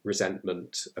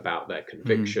resentment about their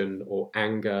conviction, or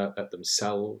anger at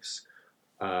themselves,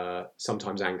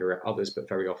 sometimes anger at others, but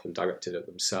very often directed at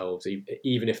themselves,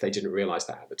 even if they didn't realize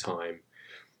that at the time.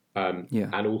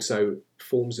 And also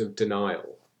forms of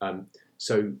denial.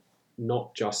 So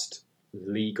not just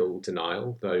legal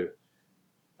denial, though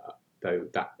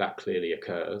that clearly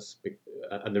occurs.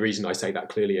 And the reason I say that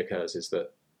clearly occurs is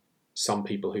that some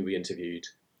people who we interviewed,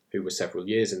 who were several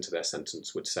years into their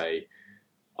sentence, would say,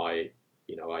 I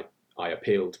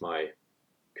appealed my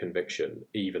conviction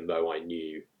even though I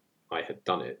knew I had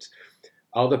done it.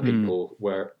 Other people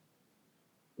were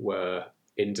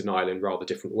in denial in rather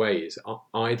different ways.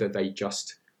 Either they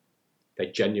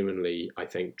genuinely, I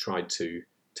think, tried to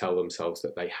tell themselves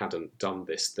that they hadn't done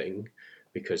this thing,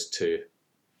 because to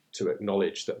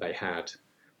acknowledge that they had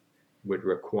would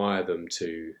require them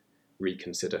to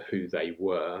reconsider who they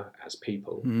were as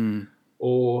people,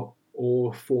 or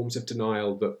forms of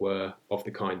denial that were of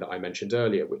the kind that I mentioned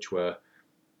earlier, which were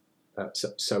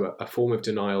so a form of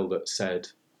denial that said,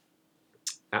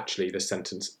 actually, the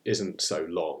sentence isn't so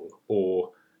long,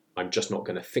 or I'm just not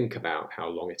going to think about how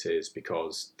long it is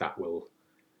because that will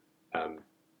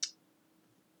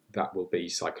be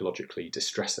psychologically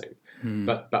distressing.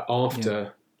 But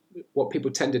after, what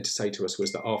people tended to say to us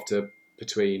was that after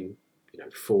between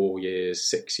 4 years,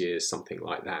 6 years, something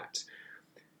like that,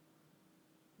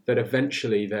 that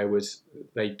eventually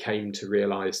they came to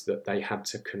realize that they had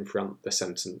to confront the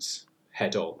sentence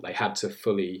head on. They had to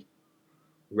fully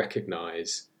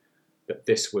recognize that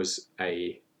this was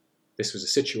a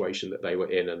situation that they were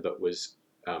in and that was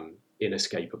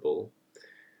inescapable,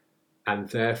 and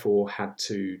therefore had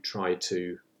to try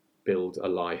to build a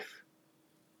life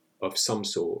of some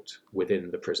sort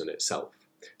within the prison itself.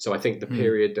 So I think the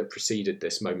period that preceded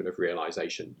this moment of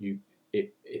realization,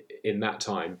 in that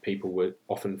time, people were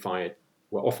often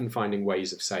finding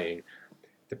ways of saying,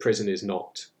 the prison is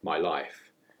not my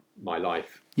life. My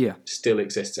life still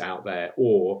exists out there,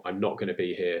 or I'm not going to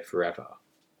be here forever,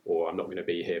 or I'm not going to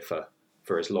be here for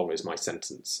as long as my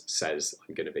sentence says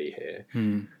I'm going to be here.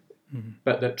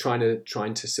 But that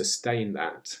trying to sustain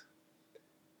that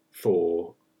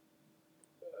for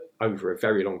over a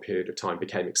very long period of time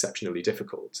became exceptionally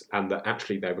difficult, and that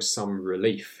actually there was some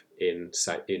relief in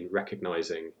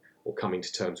recognizing or coming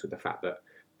to terms with the fact that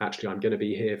actually I'm going to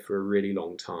be here for a really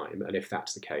long time, and if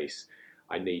that's the case,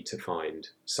 I need to find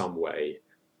some way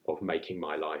of making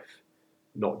my life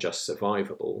not just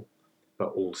survivable,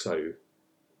 but also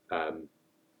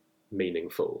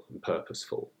meaningful and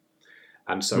purposeful.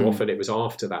 And so often it was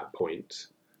after that point,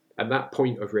 and that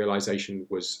point of realization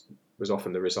was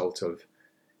often the result of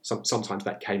sometimes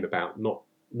that came about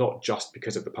not just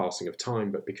because of the passing of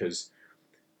time, but because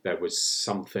there was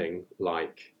something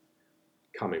like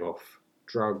coming off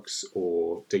drugs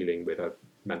or dealing with a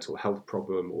mental health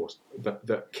problem, or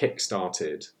that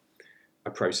kick-started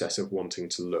a process of wanting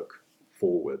to look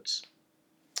forwards,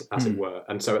 as it were.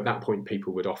 And so at that point,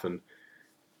 people would often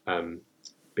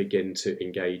begin to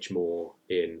engage more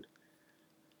in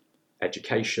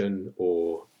education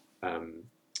or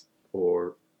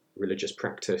religious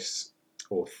practice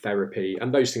or therapy,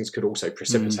 and those things could also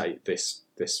precipitate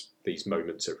these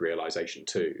moments of realization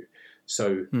too.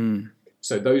 So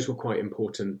those were quite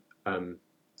important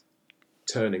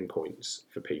turning points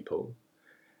for people.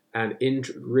 And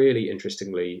really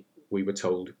interestingly, we were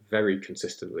told very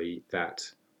consistently that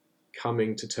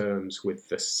coming to terms with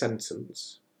the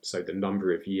sentence, so the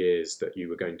number of years that you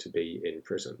were going to be in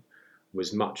prison,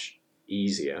 was much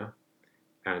easier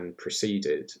and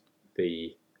preceded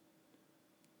the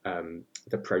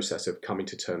process of coming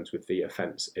to terms with the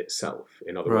offence itself.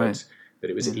 In other words, that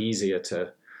it was easier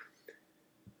to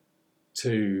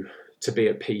be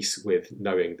at peace with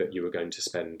knowing that you were going to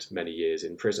spend many years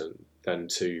in prison than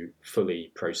to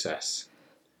fully process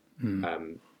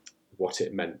what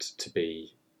it meant to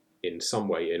be in some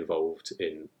way involved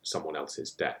in someone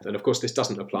else's death. And of course, this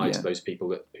doesn't apply to those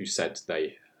people who said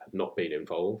they had not been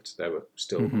involved. There were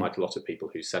still quite a lot of people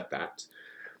who said that.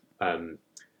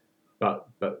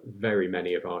 But very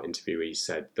many of our interviewees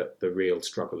said that the real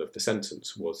struggle of the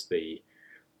sentence was the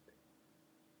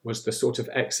sort of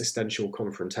existential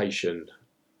confrontation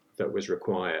that was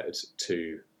required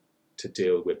to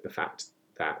deal with the fact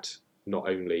that not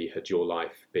only had your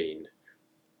life been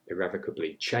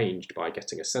irrevocably changed by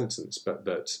getting a sentence, but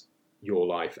that your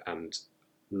life and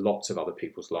lots of other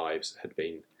people's lives had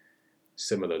been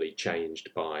similarly changed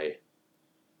by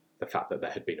the fact that there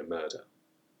had been a murder.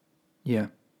 Yeah.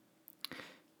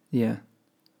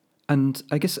 And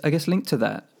I guess linked to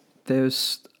that,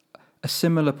 there's a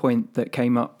similar point that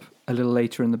came up a little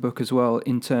later in the book as well,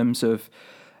 in terms of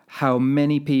how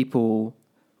many people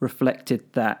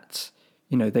reflected that,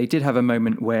 they did have a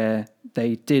moment where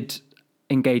they did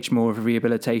engage more of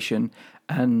rehabilitation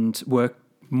and were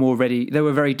more ready. They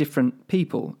were very different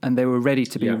people, and they were ready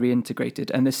to be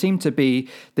reintegrated. And there seemed to be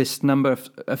this number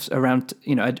of around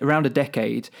a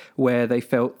decade where they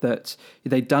felt that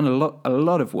they'd done a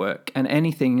lot of work, and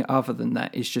anything other than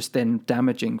that is just then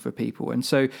damaging for people. And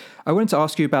so I wanted to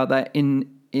ask you about that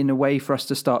in a way for us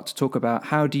to start to talk about,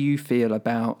 how do you feel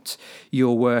about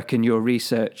your work and your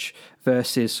research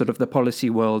versus sort of the policy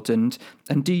world, and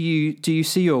do you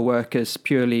see your work as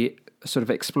purely sort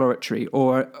of exploratory,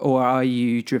 or are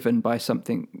you driven by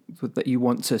something that you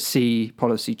want to see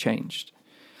policy changed?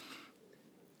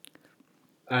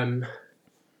 I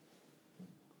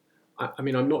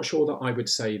mean, I'm not sure that I would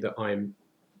say that I'm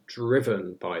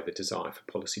driven by the desire for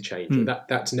policy change.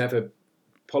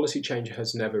 Policy change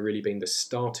has never really been the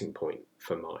starting point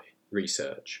for my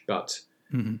research, but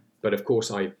of course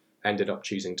I ended up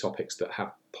choosing topics that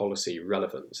have policy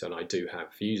relevance, and I do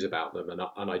have views about them, and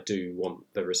I do want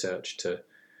the research to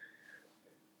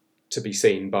be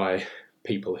seen by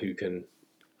people who can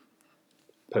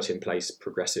put in place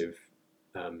progressive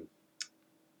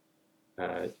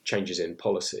changes in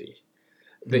policy.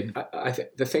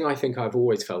 The thing I think I've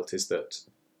always felt is that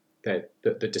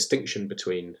the distinction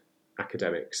between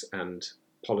academics and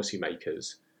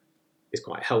policymakers is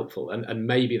quite helpful. And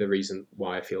maybe the reason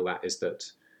why I feel that is that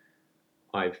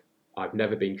I've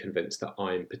never been convinced that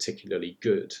I'm particularly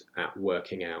good at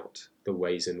working out the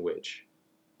ways in which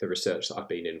the research that I've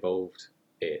been involved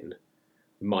in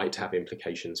might have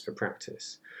implications for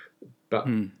practice. But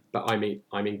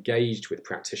I'm engaged with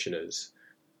practitioners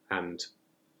and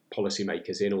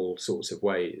policymakers in all sorts of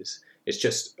ways. It's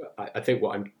just, I think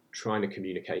what I'm trying to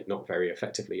communicate not very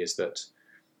effectively is that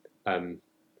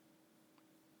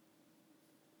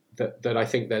that I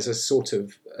think there's a sort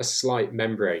of a slight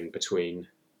membrane between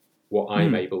what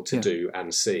I'm able to do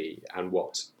and see and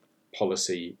what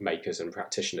policy makers and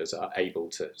practitioners are able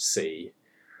to see,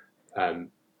 and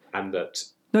that.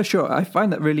 No, sure. I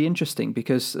find that really interesting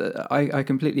because I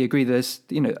completely agree. There's,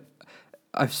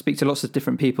 I speak to lots of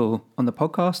different people on the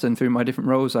podcast, and through my different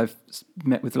roles, I've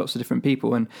met with lots of different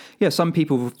people. And yeah, some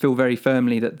people feel very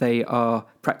firmly that they are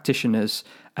practitioners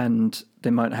and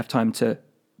they might have time to,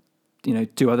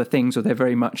 do other things, or they're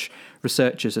very much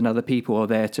researchers and other people are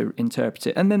there to interpret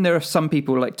it. And then there are some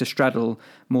people who like to straddle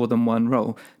more than one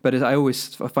role. But I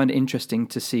find it interesting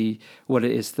to see what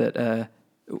it is that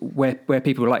where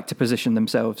people like to position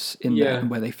themselves in there,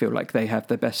 and where they feel like they have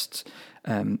the best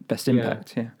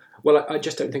impact. Yeah. Well, I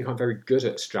just don't think I'm very good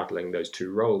at straddling those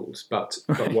two roles. But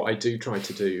what I do try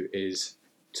to do is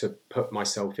to put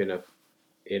myself in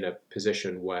a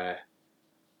position where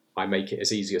I make it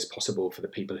as easy as possible for the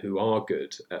people who are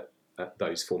good at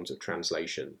those forms of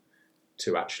translation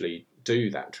to actually do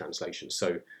that translation.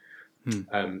 So,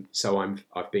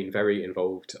 I've been very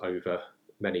involved over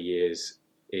many years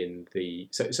in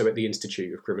so at the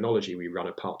Institute of Criminology, we run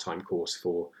a part-time course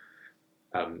for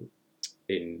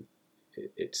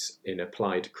it's in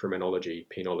applied criminology,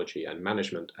 penology, and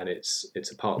management, and it's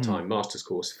a part-time master's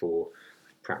course for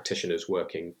practitioners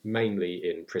working mainly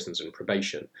in prisons and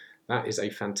probation. That is a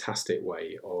fantastic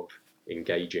way of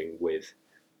engaging with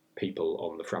people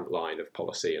on the front line of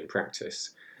policy and practice.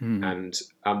 And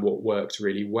what works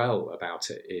really well about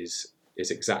it is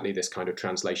exactly this kind of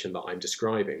translation that I'm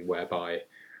describing, whereby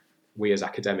we as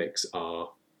academics are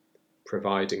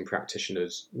providing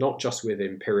practitioners not just with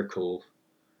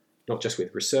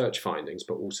research findings,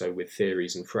 but also with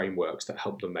theories and frameworks that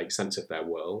help them make sense of their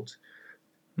world.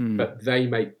 But they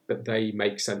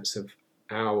make sense of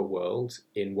our world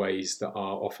in ways that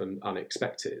are often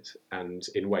unexpected, and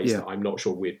in ways that I'm not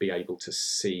sure we'd be able to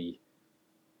see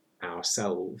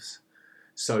ourselves.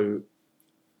 So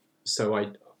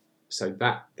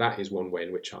that is one way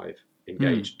in which I've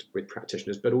engaged with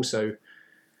practitioners, but also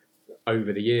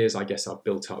over the years, I guess I've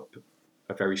built up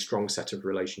a very strong set of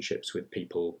relationships with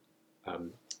people,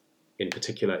 in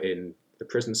particular in the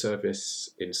prison service,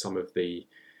 in some of the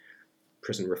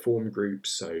prison reform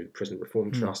groups, so Prison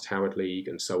Reform Trust, Howard League,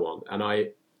 and so on. And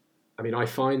I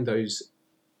find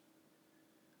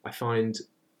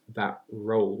that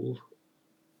role,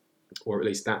 or at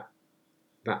least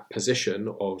that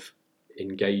position of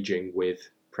engaging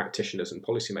with practitioners and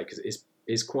policymakers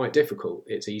is quite difficult.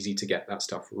 It's easy to get that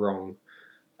stuff wrong.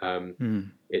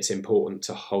 It's important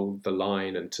to hold the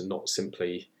line and to not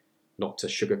to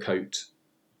sugarcoat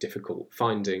difficult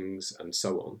findings and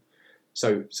so on.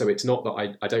 So it's not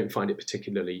that I don't find it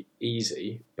particularly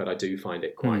easy, but I do find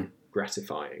it quite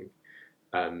gratifying.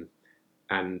 And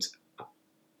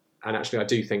actually I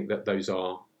do think that those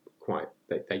are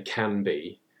they can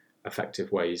be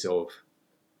effective ways of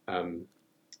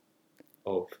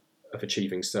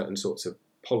achieving certain sorts of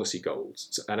policy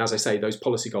goals. And as I say, those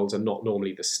policy goals are not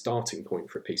normally the starting point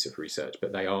for a piece of research,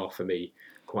 but they are, for me,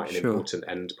 quite an important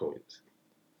end point.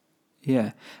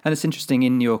 Yeah. And it's interesting,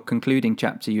 in your concluding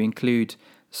chapter, you include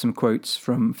some quotes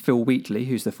from Phil Wheatley,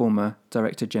 who's the former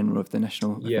Director General of the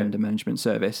National Offender Management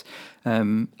Service.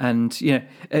 And,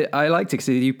 I liked it because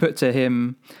you put to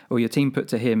him, or your team put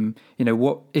to him,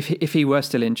 what if he were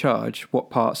still in charge, what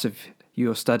parts of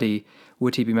your study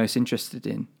would he be most interested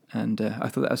in? And I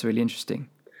thought that was really interesting.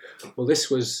 Well, this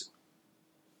was,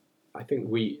 I think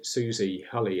Susie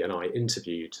Hulley and I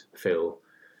interviewed Phil,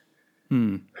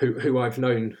 who I've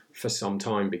known for some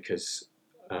time because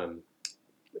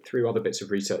through other bits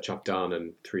of research I've done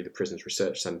and through the Prisons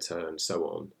Research Centre and so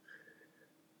on.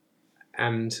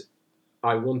 And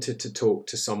I wanted to talk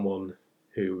to someone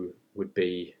who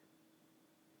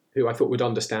I thought would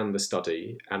understand the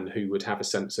study and who would have a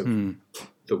sense of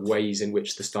the ways in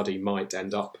which the study might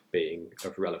end up being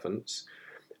of relevance,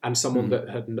 and someone that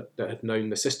had known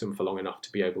the system for long enough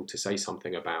to be able to say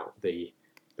something about the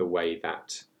way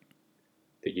that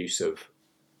the use of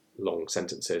long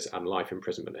sentences and life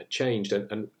imprisonment had changed.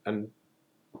 And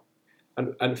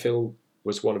Phil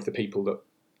was one of the people that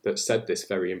that said this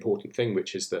very important thing,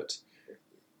 which is that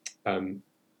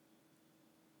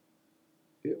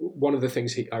one of the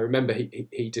things I remember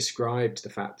he described the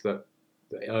fact that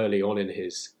early on in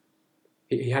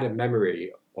he had a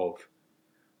memory of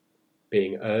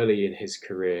being early in his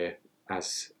career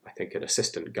as, I think, an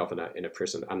assistant governor in a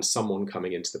prison, and someone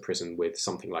coming into the prison with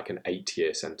something like an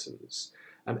 8-year sentence,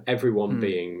 and everyone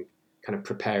being kind of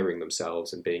preparing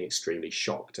themselves and being extremely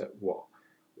shocked at what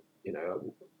a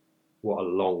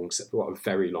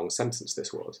very long sentence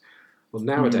this was. Well,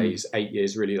 nowadays, 8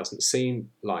 years really doesn't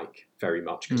seem like very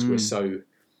much, because we're so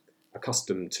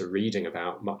accustomed to reading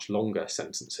about much longer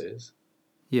sentences.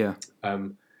 Yeah.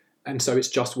 And so it's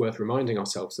just worth reminding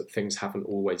ourselves that things haven't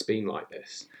always been like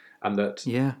this, and that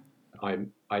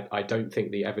I don't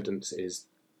think the evidence is,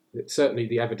 certainly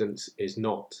the evidence is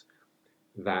not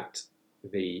that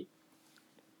the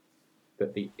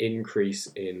increase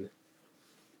in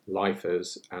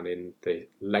lifers and in the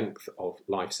length of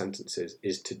life sentences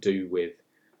is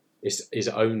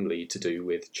only to do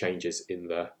with changes in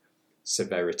the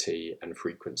severity and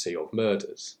frequency of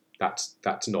murders.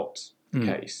 That's not the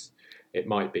case. It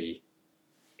might be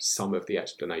some of the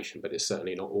explanation, but it's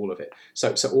certainly not all of it.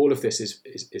 So all of this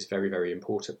is very, very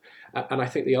important. And I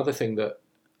think the other thing that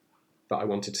I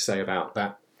wanted to say about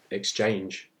that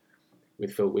exchange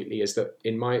with Phil Wheatley is that,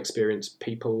 in my experience,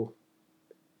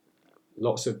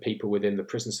 lots of people within the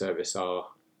prison service are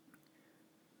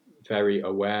very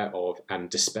aware of and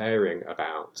despairing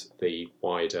about the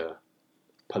wider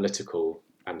political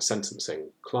and sentencing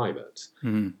climate.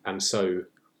 And so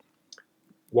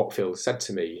what Phil said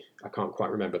to me, I can't quite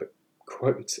remember the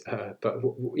quote, but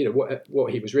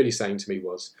what he was really saying to me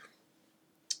was,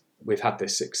 we've had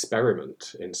this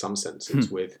experiment in some senses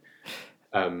with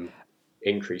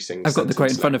increasing. I've got the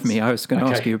quote in front of me. I was going to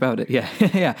ask you about it. Yeah,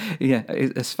 yeah.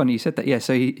 It's funny you said that. Yeah.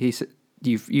 So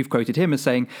you've quoted him as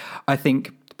saying, "I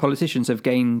think politicians have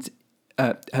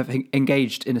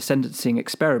engaged in a sentencing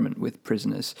experiment with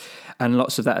prisoners, and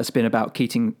lots of that has been about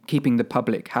keeping the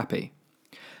public happy."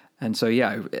 And so,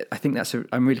 yeah, I think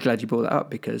I'm really glad you brought that up,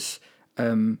 because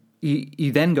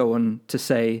you then go on to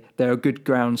say there are good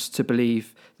grounds to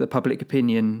believe that public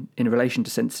opinion in relation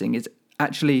to sentencing is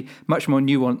actually much more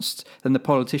nuanced than the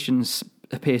politicians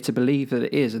appear to believe that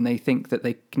it is, and they think that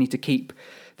they need to keep.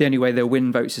 The only way they'll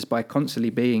win votes is by constantly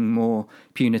being more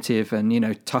punitive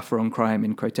and tougher on crime,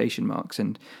 in quotation marks.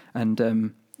 And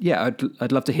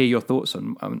I'd love to hear your thoughts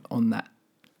on that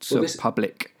sort of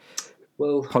public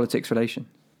politics relation.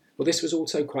 Well, this was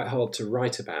also quite hard to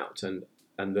write about, and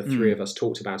the three of us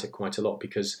talked about it quite a lot,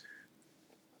 because,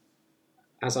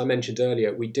 as I mentioned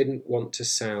earlier, we didn't want to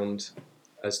sound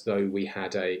as though we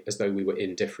were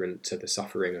indifferent to the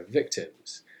suffering of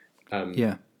victims.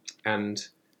 And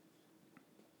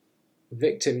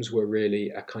victims were really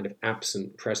a kind of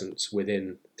absent presence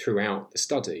throughout the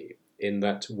study, in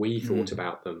that we thought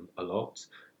about them a lot,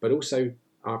 but also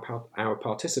our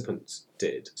participants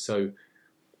did. So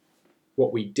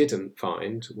what we didn't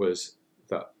find was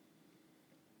that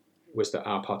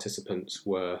our participants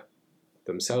were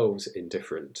themselves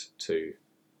indifferent to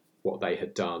what they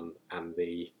had done and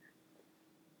the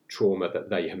trauma that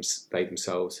they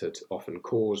themselves had often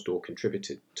caused or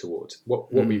contributed towards.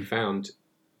 What we found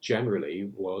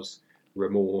generally was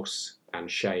remorse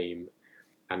and shame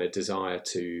and a desire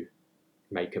to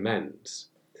make amends.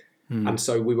 And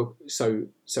so we were so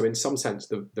in some sense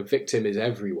the victim is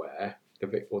everywhere,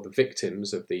 or the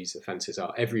victims of these offences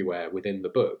are everywhere within the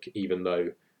book, even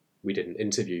though we didn't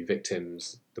interview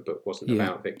victims, the book wasn't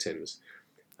about victims,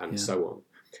 and so on.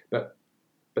 But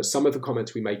some of the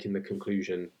comments we make in the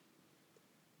conclusion,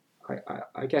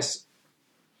 I guess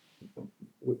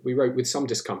we wrote with some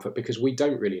discomfort, because we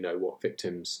don't really know what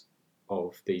victims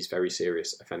of these very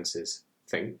serious offences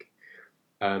think.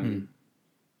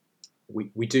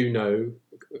 We do know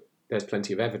there's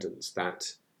plenty of evidence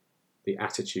that the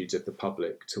attitudes of the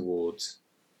public towards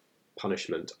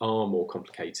punishment are more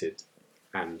complicated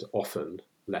and often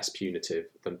less punitive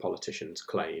than politicians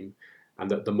claim, and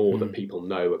that the more that people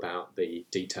know about the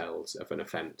details of an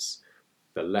offence,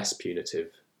 the less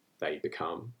punitive they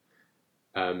become.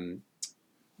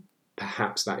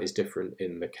 Perhaps that is different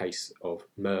in the case of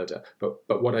murder,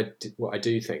 but what I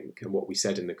do think, and what we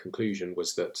said in the conclusion,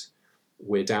 was that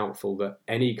we're doubtful that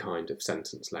any kind of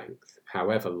sentence length,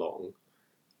 however long,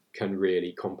 can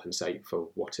really compensate for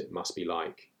what it must be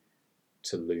like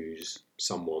to lose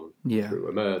someone through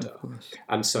a murder.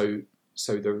 And so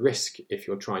the risk, if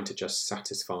you're trying to just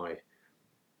satisfy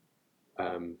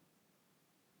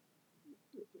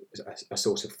a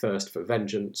sort of thirst for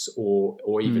vengeance,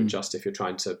 or even just if you're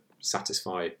trying to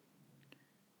satisfy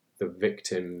the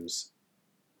victim's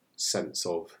sense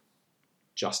of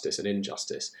justice and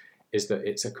injustice is that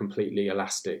it's a completely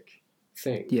elastic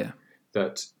thing. Yeah.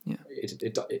 That Yeah.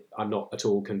 I'm not at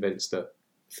all convinced that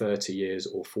 30 years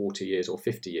or 40 years or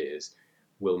 50 years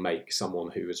will make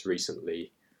someone who has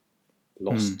recently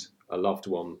lost a loved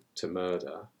one to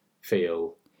murder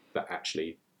feel that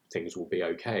actually things will be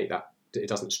okay. That it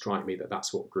doesn't strike me that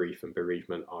that's what grief and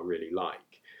bereavement are really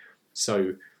like.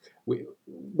 So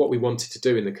what we wanted to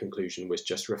do in the conclusion was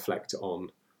just reflect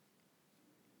on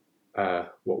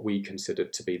what we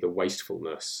considered to be the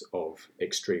wastefulness of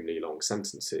extremely long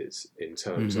sentences in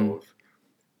terms of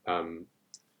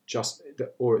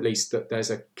or at least that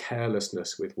there's a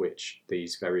carelessness with which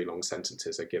these very long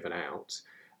sentences are given out,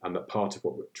 and that part of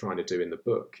what we're trying to do in the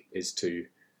book is to,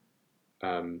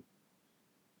 I mean,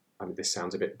 this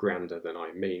sounds a bit grander than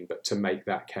I mean, but to make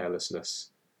that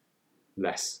carelessness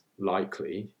less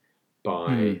likely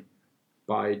by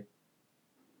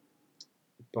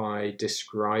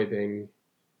describing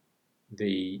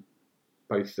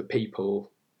both the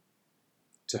people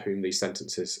to whom these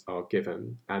sentences are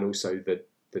given and also the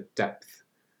depth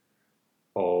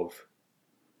of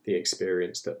the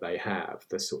experience that they have,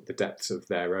 the depths of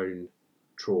their own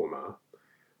trauma,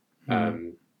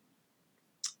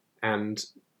 and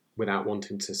without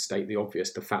wanting to state the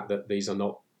obvious, the fact that these are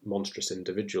not monstrous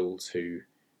individuals who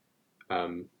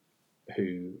kind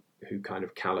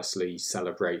of callously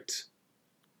celebrate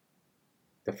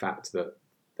the fact that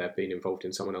they've been involved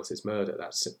in someone else's murder.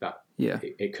 The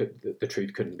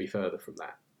truth couldn't be further from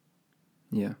that.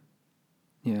 Yeah.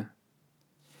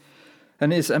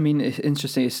 And it's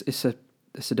interesting. It's a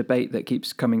debate that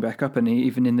keeps coming back up, and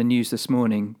even in the news this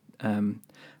morning, I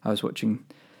was watching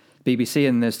BBC,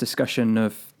 and there's discussion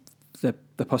of the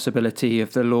possibility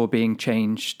of the law being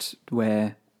changed,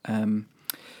 where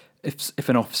if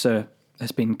an officer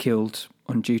has been killed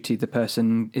on duty, the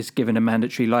person is given a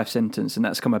mandatory life sentence, and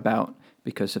that's come about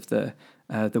because of the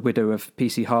widow of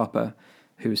PC Harper,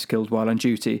 who was killed while on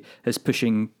duty, is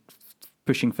pushing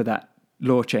for that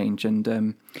law change.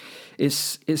 And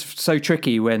it's so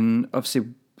tricky when obviously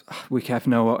we have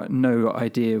no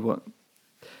idea what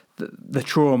the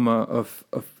trauma of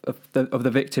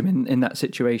the victim in that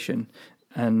situation,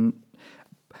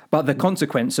 but the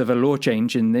consequence of a law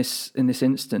change in this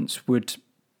instance would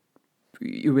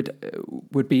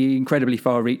be incredibly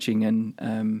far-reaching,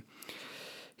 and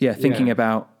thinking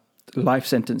about life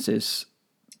sentences.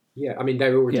 Yeah, I mean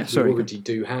they already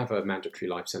do have a mandatory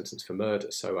life sentence for murder.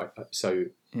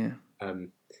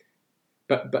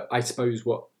 But I suppose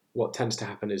what tends to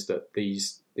happen is that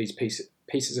these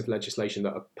pieces of legislation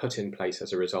that are put in place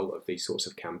as a result of these sorts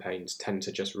of campaigns tend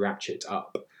to just ratchet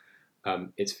up.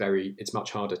 It's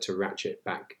much harder to ratchet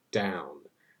back down,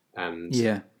 and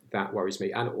that worries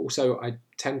me. And also, I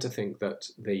tend to think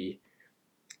that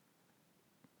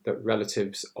that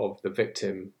relatives of the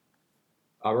victim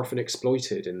are often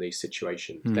exploited in these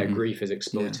situations. Their grief is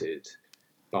exploited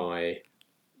by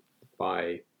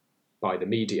the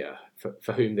media,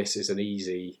 for whom this is an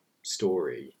easy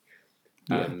story,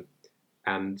 and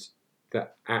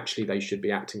that actually they should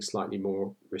be acting slightly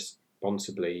more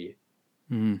responsibly.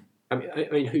 I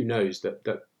mean, who knows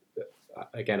that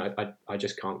again, I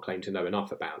just can't claim to know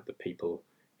enough about the people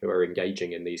who are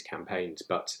engaging in these campaigns,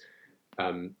 but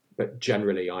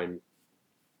generally I'm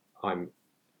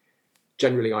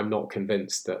not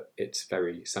convinced that it's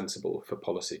very sensible for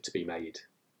policy to be made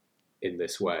in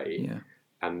this way. Yeah.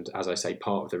 And as I say,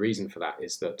 part of the reason for that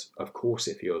is that, of course,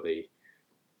 if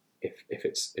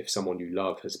someone you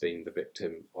love has been the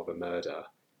victim of a murder,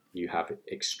 you have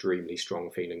extremely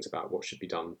strong feelings about what should be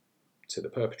done to the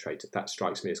perpetrator. That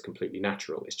strikes me as completely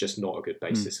natural. It's just not a good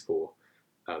basis for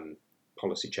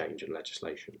policy change and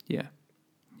legislation. Yeah.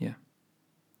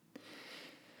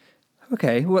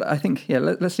 Okay, well, I think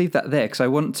let's leave that there, because I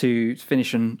want to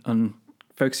finish on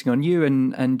focusing on you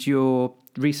and your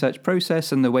research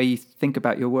process and the way you think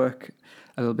about your work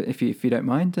a little bit, if you don't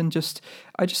mind. And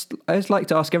I just like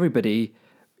to ask everybody,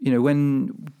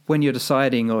 when you're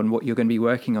deciding on what you're going to be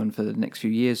working on for the next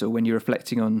few years, or when you're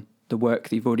reflecting on the work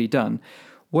that you've already done,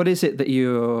 what is it that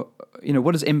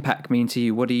what does impact mean to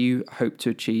you? What do you hope to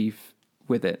achieve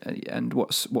with it, and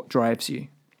what drives you?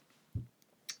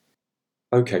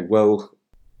 Okay, well,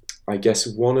 I guess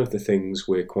one of the things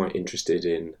we're quite interested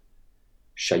in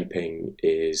shaping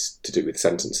is to do with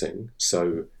sentencing.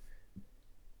 So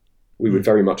we would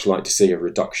very much like to see a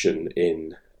reduction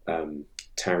in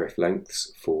tariff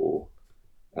lengths for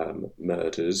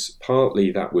murders. Partly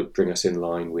that would bring us in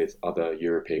line with other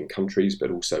European countries,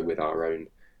 but also with our own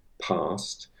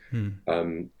past.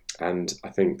 And I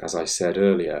think, as I said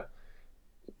earlier,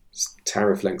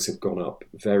 tariff lengths have gone up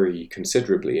very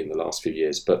considerably in the last few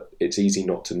years, but it's easy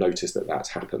not to notice that that's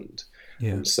happened.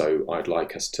 Yeah. And so I'd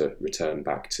like us to return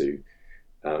back to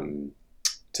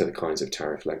the kinds of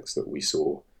tariff lengths that we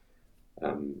saw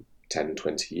 10,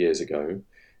 20 years ago.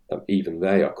 Even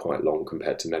they are quite long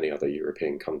compared to many other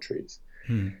European countries.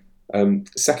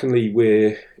 Secondly,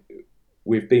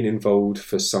 we've been involved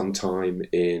for some time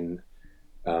in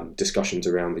discussions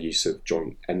around the use of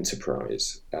joint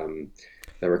enterprise.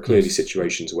 There are clearly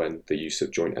situations when the use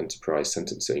of joint enterprise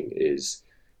sentencing is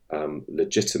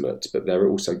legitimate, but there are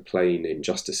also plain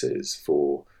injustices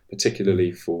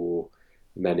particularly for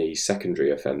many secondary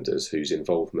offenders whose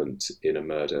involvement in a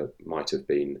murder might have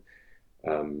been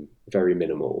very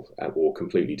minimal or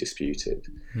completely disputed.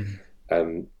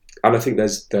 And I think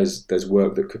there's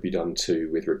work that could be done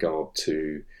too with regard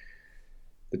to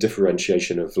the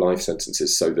differentiation of life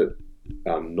sentences, so that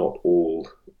not all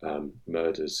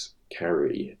murders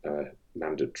carry a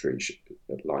mandatory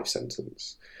life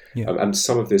sentence. And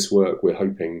some of this work we're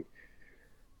hoping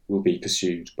will be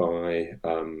pursued by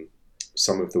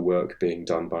some of the work being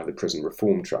done by the Prison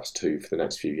Reform Trust, who for the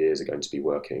next few years are going to be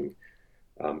working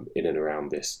in and around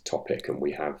this topic, and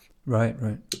we have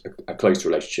a close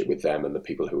relationship with them and the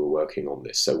people who are working on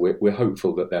this. So we're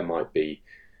hopeful that there might be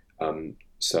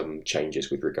some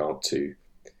changes with regard to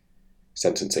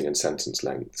sentencing and sentence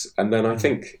lengths. And then I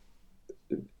think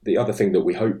the other thing that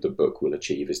we hope the book will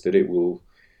achieve is that it will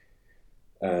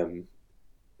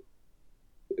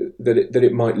that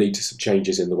it might lead to some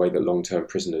changes in the way that long-term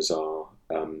prisoners are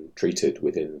treated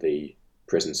within the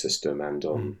prison system and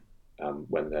on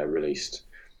when they're released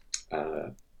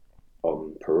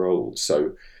on parole.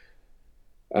 So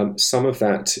some of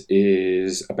that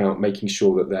is about making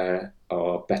sure that there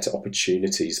are better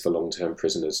opportunities for long-term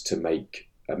prisoners to make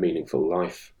a meaningful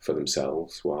life for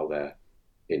themselves while they're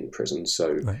in prison.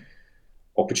 So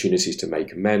opportunities to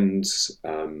make amends,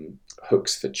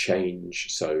 hooks for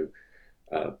change, so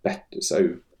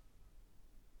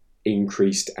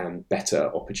increased and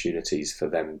better opportunities for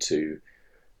them to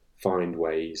find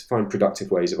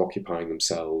productive ways of occupying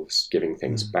themselves, giving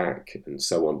things back, and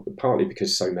so on. But partly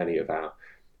because so many of our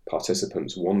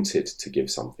participants wanted to give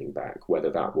something back,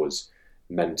 whether that was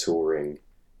mentoring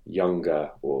younger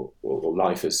or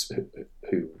lifers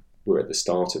who were at the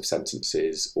start of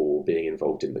sentences, or being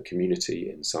involved in the community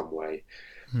in some way.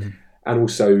 And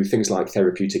also things like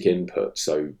therapeutic input.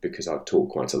 So because I've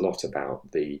talked quite a lot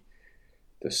about the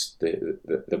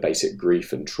basic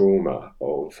grief and trauma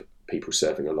of people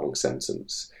serving a long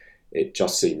sentence, it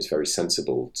just seems very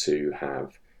sensible to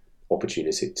have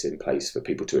opportunities in place for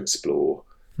people to explore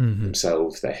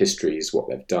themselves, their histories, what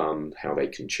they've done, how they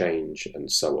can change,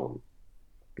 and so on.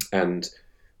 And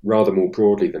rather more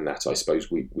broadly than that, I suppose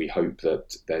we hope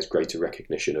that there's greater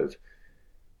recognition of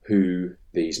who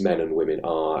these men and women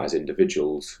are as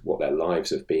individuals, what their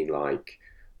lives have been like,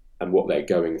 and what they're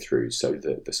going through, so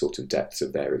the sort of depths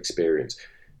of their experience.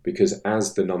 Because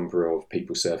as the number of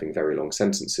people serving very long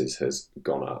sentences has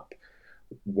gone up,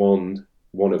 one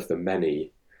of the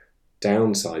many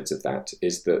downsides of that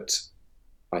is that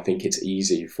I think it's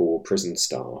easy for prison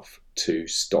staff to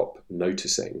stop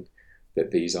noticing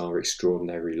that these are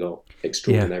extraordinarily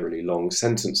long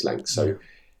sentence lengths. So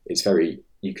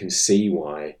you can see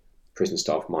why prison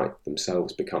staff might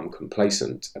themselves become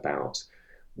complacent about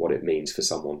what it means for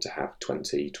someone to have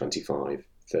 20, 25,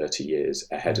 30 years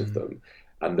ahead of them,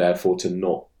 and therefore to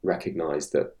not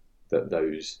recognise that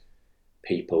those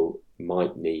people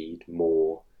might need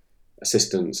more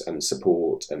assistance and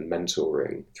support and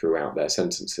mentoring throughout their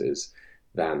sentences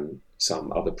than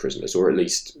some other prisoners, or at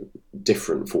least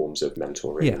different forms of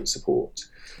mentoring and support.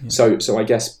 So I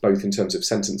guess both in terms of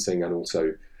sentencing and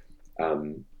also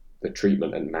the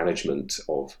treatment and management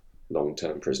of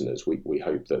long-term prisoners, we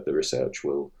hope that the research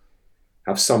will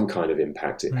have some kind of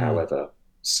impact, however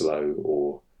slow,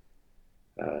 or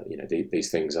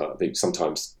these things are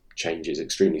sometimes change is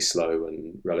extremely slow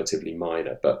and relatively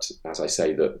minor. But as I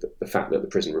say, the fact that the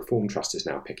Prison Reform Trust is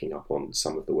now picking up on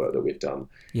some of the work that we've done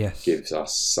gives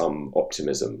us some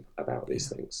optimism about these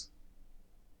things.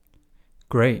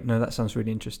 Great. No, that sounds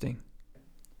really interesting.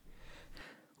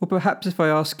 Well, perhaps if I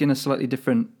ask in a slightly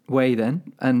different way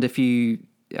then, and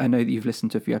I know that you've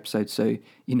listened to a few episodes, so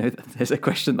you know that there's a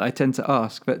question that I tend to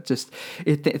ask, but just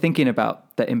thinking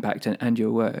about the impact and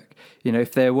your work,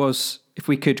 if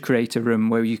we could create a room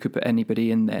where you could put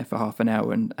anybody in there for half an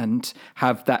hour and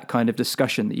have that kind of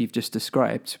discussion that you've just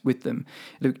described with them,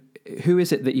 who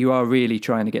is it that you are really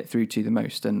trying to get through to the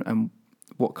most, and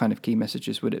what kind of key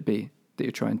messages would it be that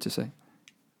you're trying to say?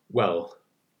 Well,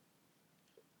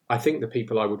 I think the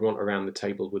people I would want around the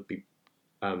table would be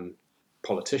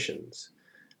politicians,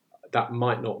 that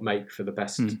might not make for the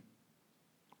best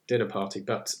dinner party.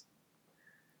 But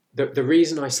the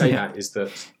reason I say that is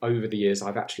that over the years,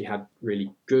 I've actually had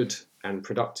really good and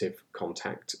productive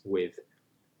contact with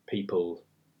people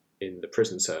in the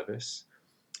prison service,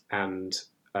 and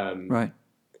right.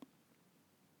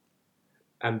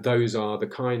 And those are the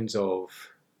kinds of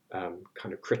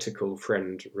kind of critical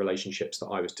friend relationships that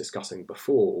I was discussing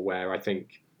before, where I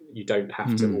think you don't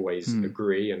have to always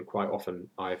agree, and quite often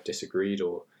I've disagreed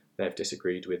or they've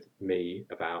disagreed with me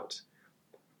about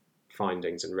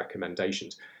findings and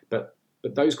recommendations. But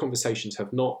those conversations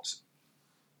have not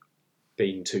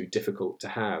been too difficult to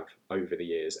have over the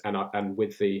years. And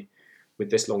with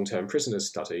this long-term prisoners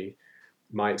study,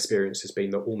 my experience has been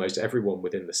that almost everyone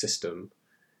within the system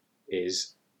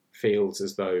feels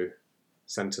as though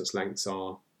sentence lengths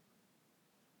are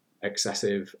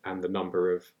excessive and the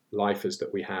number of lifers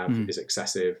that we have is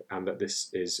excessive, and that this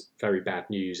is very bad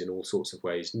news in all sorts of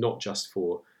ways, not just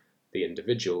for the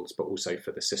individuals but also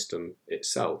for the system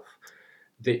itself.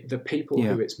 The people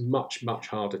who it's much, much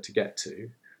harder to get to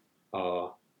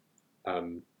are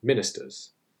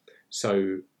ministers.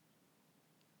 So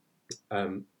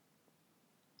the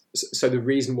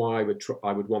reason why I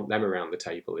would want them around the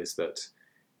table is that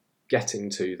getting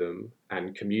to them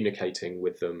and communicating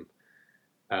with them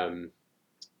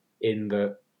in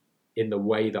the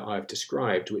way that I've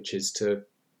described, which is to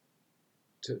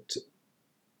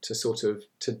sort of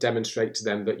to demonstrate to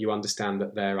them that you understand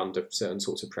that they're under certain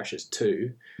sorts of pressures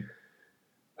too.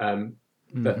 That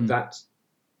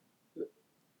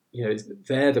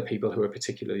they're the people who are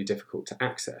particularly difficult to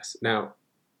access. Now,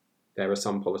 there are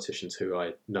some politicians who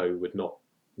I know would not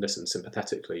listen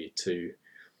sympathetically to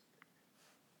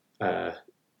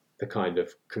the kind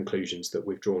of conclusions that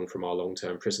we've drawn from our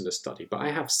long-term prisoner study, but I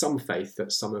have some faith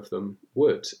that some of them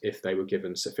would, if they were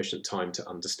given sufficient time to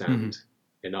understand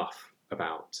enough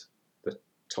about the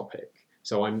topic.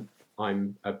 So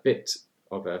I'm a bit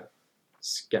of a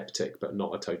skeptic, but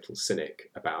not a total cynic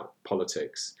about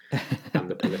politics and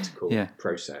the political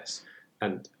process.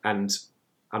 And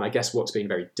I guess what's been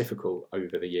very difficult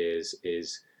over the years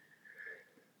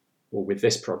with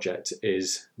this project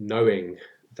is knowing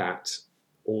that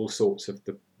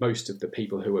most of the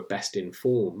people who are best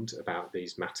informed about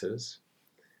these matters,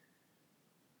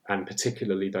 and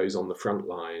particularly those on the front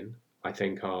line, I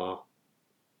think are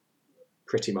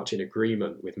pretty much in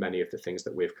agreement with many of the things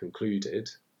that we've concluded,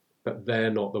 but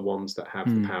they're not the ones that have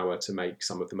the power to make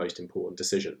some of the most important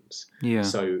decisions. Yeah.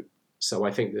 So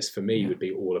I think this, for me, would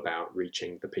be all about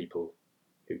reaching the people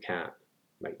who can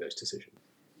make those decisions.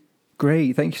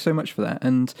 Great, thank you so much for that.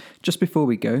 And just before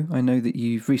we go, I know that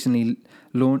you've recently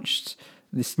launched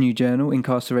this new journal,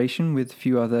 Incarceration, with a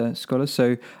few other scholars,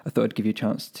 so I thought I'd give you a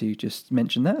chance to just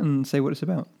mention that and say what it's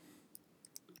about.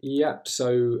 Yeah,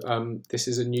 so this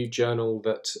is a new journal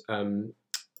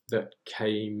that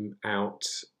came out,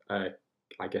 I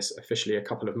guess officially a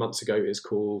couple of months ago. It's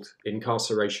called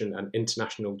Incarceration, an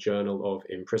International Journal of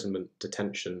Imprisonment,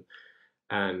 Detention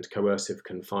and Coercive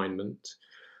Confinement.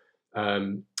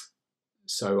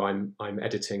 So I'm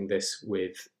editing this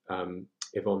with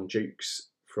Yvonne Jukes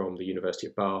from the University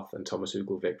of Bath and Thomas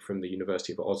Ugelvik from the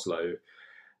University of Oslo.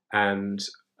 And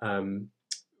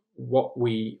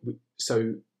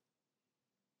so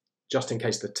just in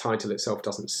case the title itself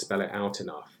doesn't spell it out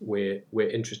enough, we're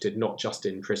interested not just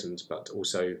in prisons, but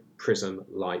also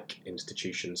prison-like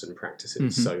institutions and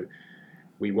practices. So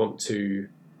we want to,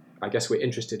 I guess we're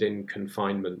interested in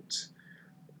confinement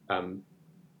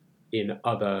in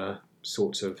other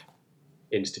sorts of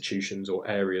institutions or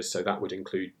areas. So that would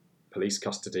include police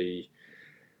custody,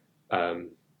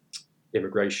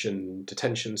 immigration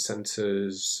detention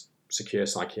centres, secure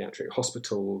psychiatric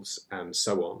hospitals, and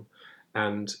so on.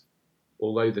 And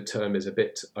although the term is a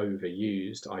bit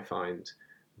overused, I find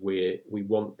we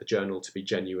want the journal to be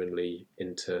genuinely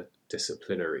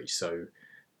interdisciplinary. So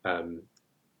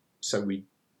we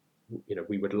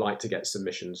would like to get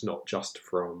submissions not just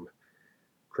from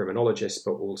criminologists,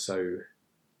 but also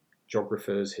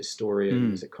geographers,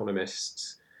 historians,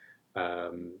 economists.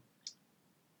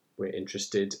 We're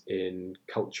interested in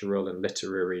cultural and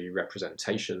literary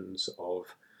representations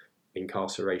of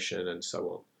incarceration and so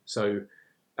on.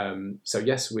 So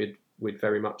yes, we'd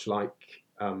very much like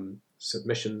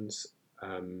submissions,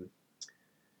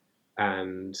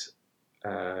 and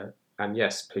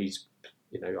yes, please,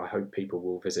 I hope people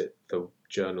will visit the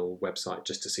journal website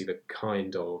just to see the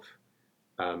kind of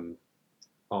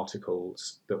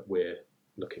articles that we're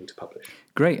looking to publish.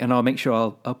 Great, and I'll make sure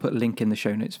I'll put a link in the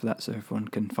show notes for that so everyone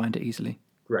can find it easily.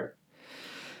 Great.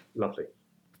 Lovely.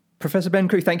 Professor Ben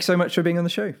Crewe, thank you so much for being on the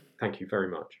show. Thank you very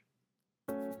much.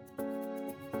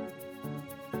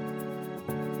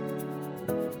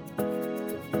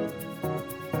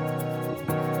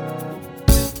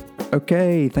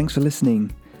 Okay, thanks for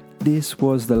listening. This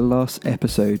was the last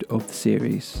episode of the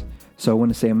series. So I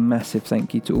want to say a massive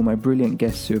thank you to all my brilliant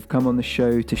guests who have come on the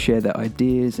show to share their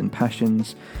ideas and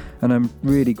passions, and I'm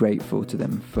really grateful to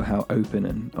them for how open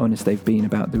and honest they've been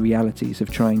about the realities of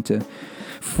trying to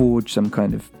forge some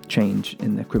kind of change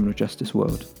in the criminal justice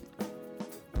world.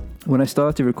 When I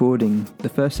started recording the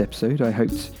first episode, I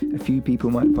hoped a few people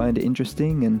might find it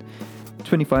interesting, and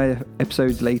 25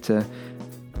 episodes later,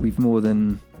 we've more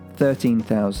than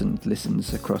 13,000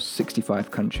 listens across 65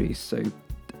 countries, so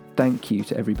thank you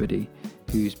to everybody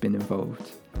who's been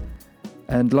involved.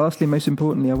 And lastly, most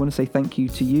importantly, I want to say thank you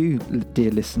to you, dear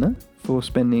listener, for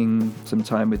spending some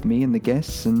time with me and the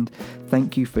guests, and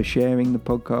thank you for sharing the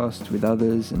podcast with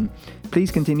others, and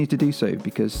please continue to do so,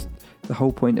 because the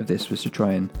whole point of this was to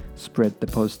try and spread the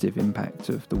positive impact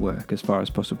of the work as far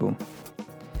as possible.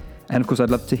 And of course, I'd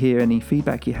love to hear any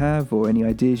feedback you have or any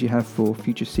ideas you have for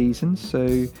future seasons.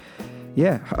 So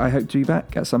yeah, I hope to be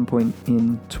back at some point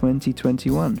in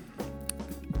 2021.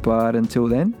 But until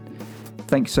then,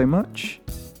 thanks so much.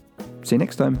 See you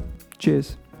next time.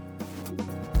 Cheers.